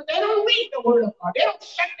the preach, but they don't read the Word of God. They don't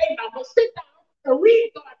shut their mouth and sit down and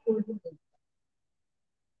read God's Word.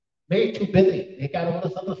 They're too busy. They got all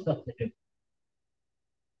this other stuff to do.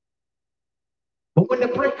 But when the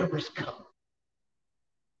breakers come,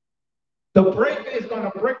 the breaker is going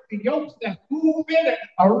to break the yokes that move in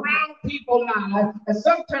around people's lives. And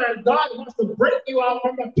sometimes God wants to break you out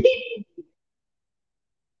from the people.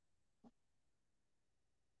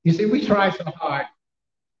 You see, we try so hard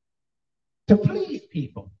to please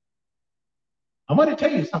people. I'm going to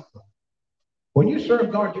tell you something. When you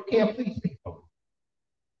serve God, you can't please people.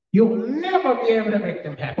 You'll never be able to make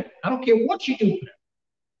them happy. I don't care what you do for them.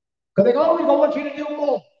 Because they're always going to want you to do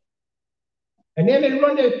more. And then they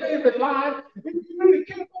run their favorite line. If you really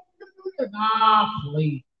care about do this,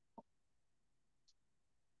 please.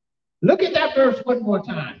 Look at that verse one more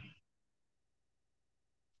time.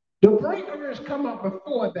 The breakers come up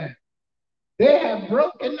before them. They have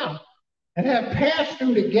broken up and have passed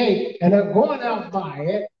through the gate and have gone out by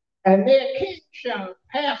it, and their king shall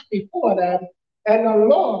pass before them, and the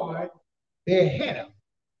Lord their head.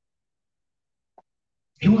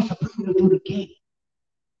 He wants to bring them through the gate.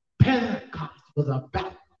 Pentecost was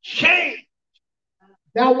about change.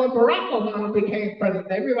 Now, when Barack Obama became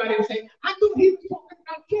president, everybody would say, I thought he was talking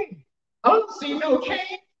about change. I don't see no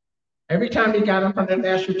change. Every time he got in front of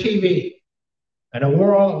national TV, and the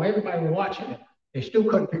world, everybody was watching it, they still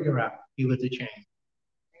couldn't figure out he was the change.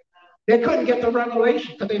 They couldn't get the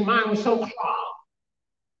revelation because their mind was so clogged.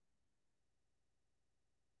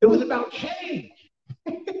 It was about change.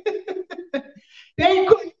 They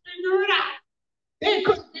couldn't figure it out. They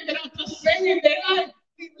couldn't figure out to save their life.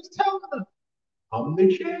 He was telling them, I'm the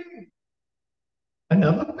change.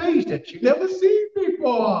 Another face that you never seen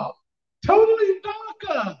before. Totally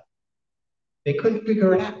darker. They couldn't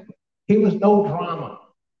figure it out. He was no drama.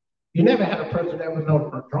 You never had a person that was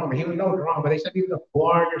no drama. He was no drama. They said he was the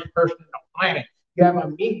boringest person on the planet. You have a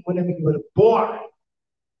meeting with him, he was boring.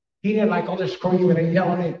 He didn't like all this screaming and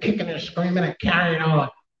yelling and kicking and screaming and carrying on.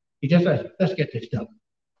 He just said, let's get this done.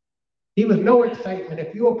 He was no excitement.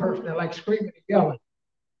 If you're a person that likes screaming and yelling,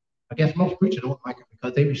 I guess most preachers don't like it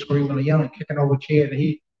because they be screaming and yelling, kicking over chairs, and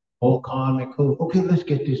he all calm and cool. Okay, let's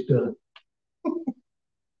get this done.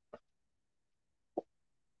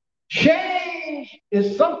 Change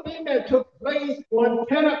is something that took place on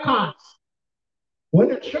Pentecost. When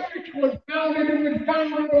the church was founded, it was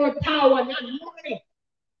founded on power, not unity,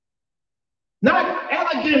 not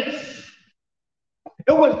elegance.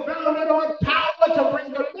 It was founded on power to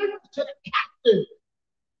bring deliverance to the captive.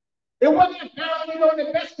 It wasn't founded on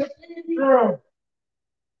the best cathedral.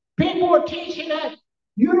 People were teaching that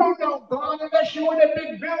you don't know God unless you're in a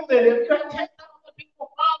big building. If you have 10,000 people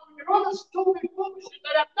following you, all the stupid foolishness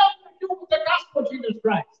that have nothing to do with the gospel of Jesus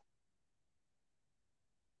Christ.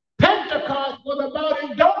 Pentecost was about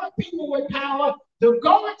endowing people with power to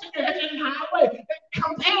go into the hidden highway and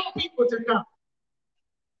compel people to come.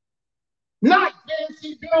 Not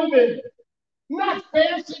fancy buildings, not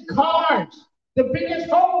fancy cars, the biggest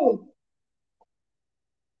home.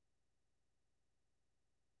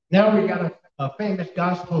 Now we got a famous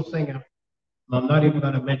gospel singer. I'm not even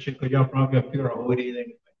going to mention because y'all probably figure out who it is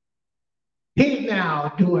anyway. He's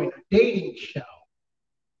now doing a dating show.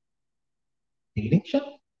 Dating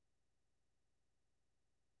show?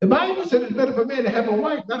 The Bible says it's better for men to have a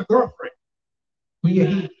wife, not a girlfriend. Well, yeah,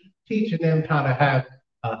 he's teaching them how to have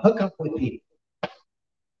a hookup with people.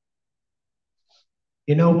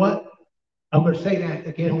 You know what? I'm going to say that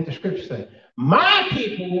again what the scripture says. My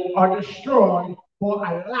people are destroyed for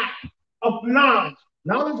a lack of knowledge.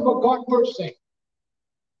 Knowledge is what God's word says.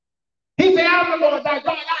 He said, I'm the Lord thy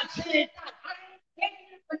God. I said, I ain't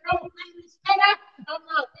changing for no famous sinner. I'm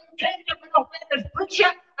not changing for no famous preacher.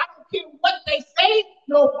 I don't care what they say.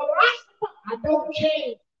 No philosopher. I don't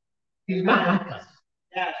change. He's not like us.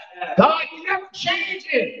 Yes, yes. God never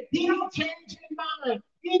changes. He don't change his mind.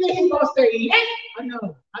 Either he's going to say yes. I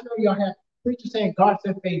know y'all have preachers saying God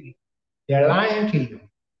said baby. They're lying to you.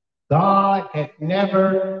 God has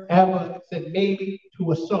never, ever said maybe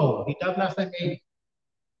to a soul. He does not say maybe.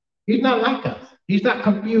 He's not like us. He's not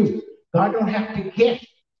confused. God don't have to guess.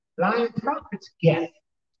 Lying prophets guess.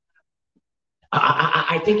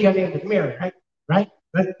 I think your name is Mary, right? Right?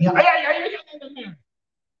 Yeah, your name is Mary.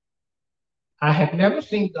 I have never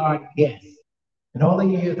seen God guess. In all the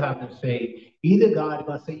years I've been saved, either God is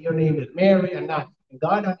going to say your name is Mary or not. And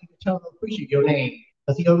God doesn't even tell no preacher your name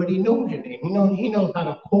because he already knows your name. He knows how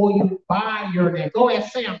to call you by your name. Go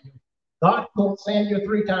ask Samuel. God called Samuel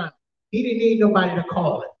 3 times. He didn't need nobody to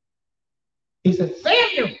call it. He said,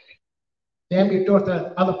 Samuel. Samuel thought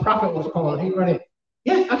the other prophet was calling. He running.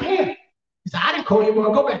 Yes, I'm here. He said, I didn't call you,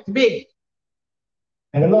 boy. Go back to bed.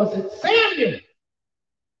 And the Lord said, Samuel.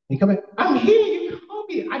 He come in. I'm here. You called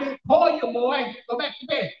me. I didn't call you, boy. Go back to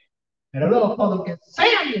bed. And the Lord called him again,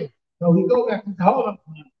 Samuel. So he go back and say, hold up.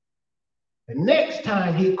 The next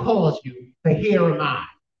time he calls you, say, here am I.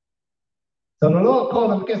 So the Lord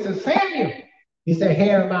called him again and said, Samuel. He said,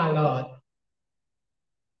 here am I, Lord.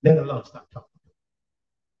 Then the Lord stopped talking.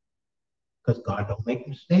 Because God don't make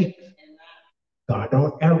mistakes. God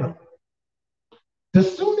don't err. The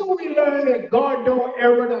sooner we learn that God don't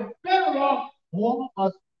err, the better off all of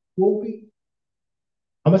us will be.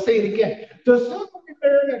 I'm going to say it again. The sooner we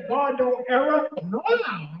learn that God don't err, nor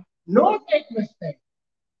lie, nor make mistakes,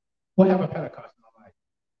 we'll have a Pentecost in our life.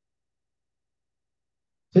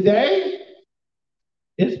 Today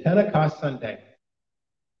is Pentecost Sunday.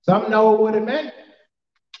 Some know what it meant.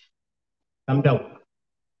 Some don't.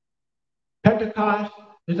 Pentecost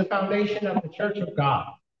is the foundation of the Church of God.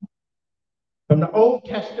 From the Old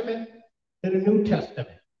Testament to the New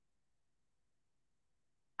Testament.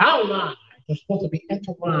 Our lives are supposed to be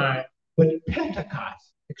intertwined with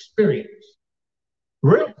Pentecost experience.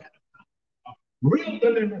 Real Pentecost, real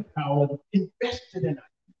deliverance power invested in us.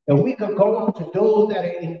 And we could go out to those that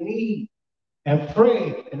are in need and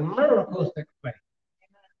pray and miracles take place.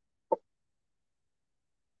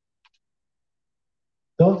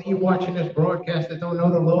 Those of you watching this broadcast that don't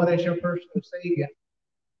know the Lord as your personal Savior,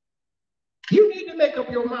 you need to make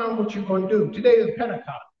up your mind what you're going to do. Today is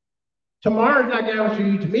Pentecost. Tomorrow is not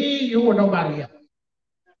guaranteed to me, you, or nobody else.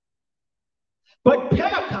 But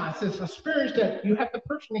Pentecost is a experience that you have to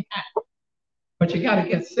personally have. But you got to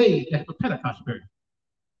get saved to have a Pentecost experience.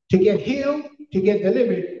 To get healed, to get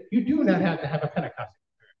delivered, you do not have to have a Pentecost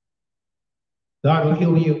experience. God will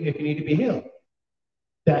heal you if you need to be healed.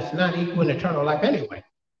 That's not equal in eternal life anyway.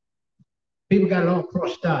 People got it all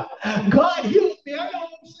crossed out. God heals me. I know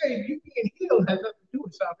what I'm saying. You being healed has nothing to do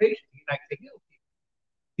with salvation. He likes to heal people.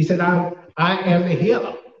 He said, I am the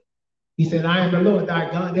healer. He said, I am the Lord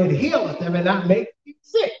thy God that healeth them and not make you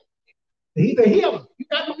sick. He's a healer. You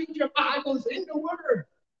got to read your Bibles in the Word.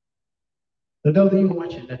 So those of you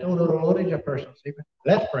watching that don't know the Lord as your personal Savior,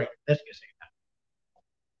 let's pray. Let's get saved.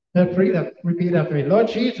 Let's repeat after me. Lord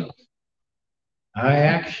Jesus, I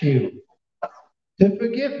ask you to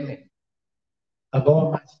forgive me of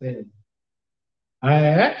all my sins. I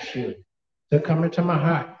ask you to come into my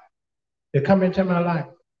heart, to come into my life,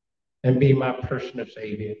 and be my personal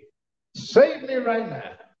Savior. Save me right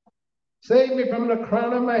now. Save me from the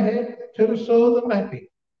crown of my head to the soles of my feet.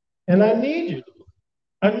 And I need you.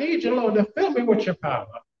 I need you, Lord, to fill me with your power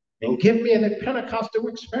and give me a Pentecostal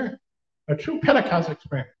experience, a true Pentecost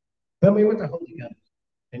experience. Fill me with the Holy Ghost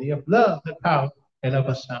and your love and power and of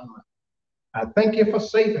a sound mind. I thank you for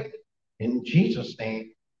saving me. In Jesus'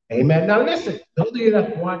 name, amen. Now listen, those of you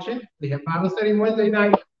that's watching, we have Bible study Wednesday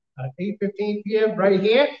night at 8:15 p.m. right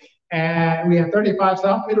here. And we have 35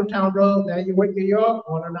 South Middletown Road, Nanuet, New York,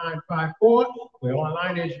 10954. We're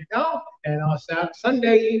online, as you know. And on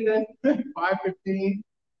Sunday evening, 5:15.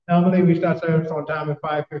 Normally, we start service on time at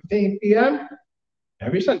 5:15 p.m.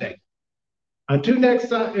 every Sunday. Until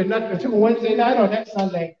Wednesday night or next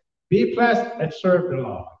Sunday, be blessed and serve the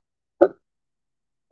Lord.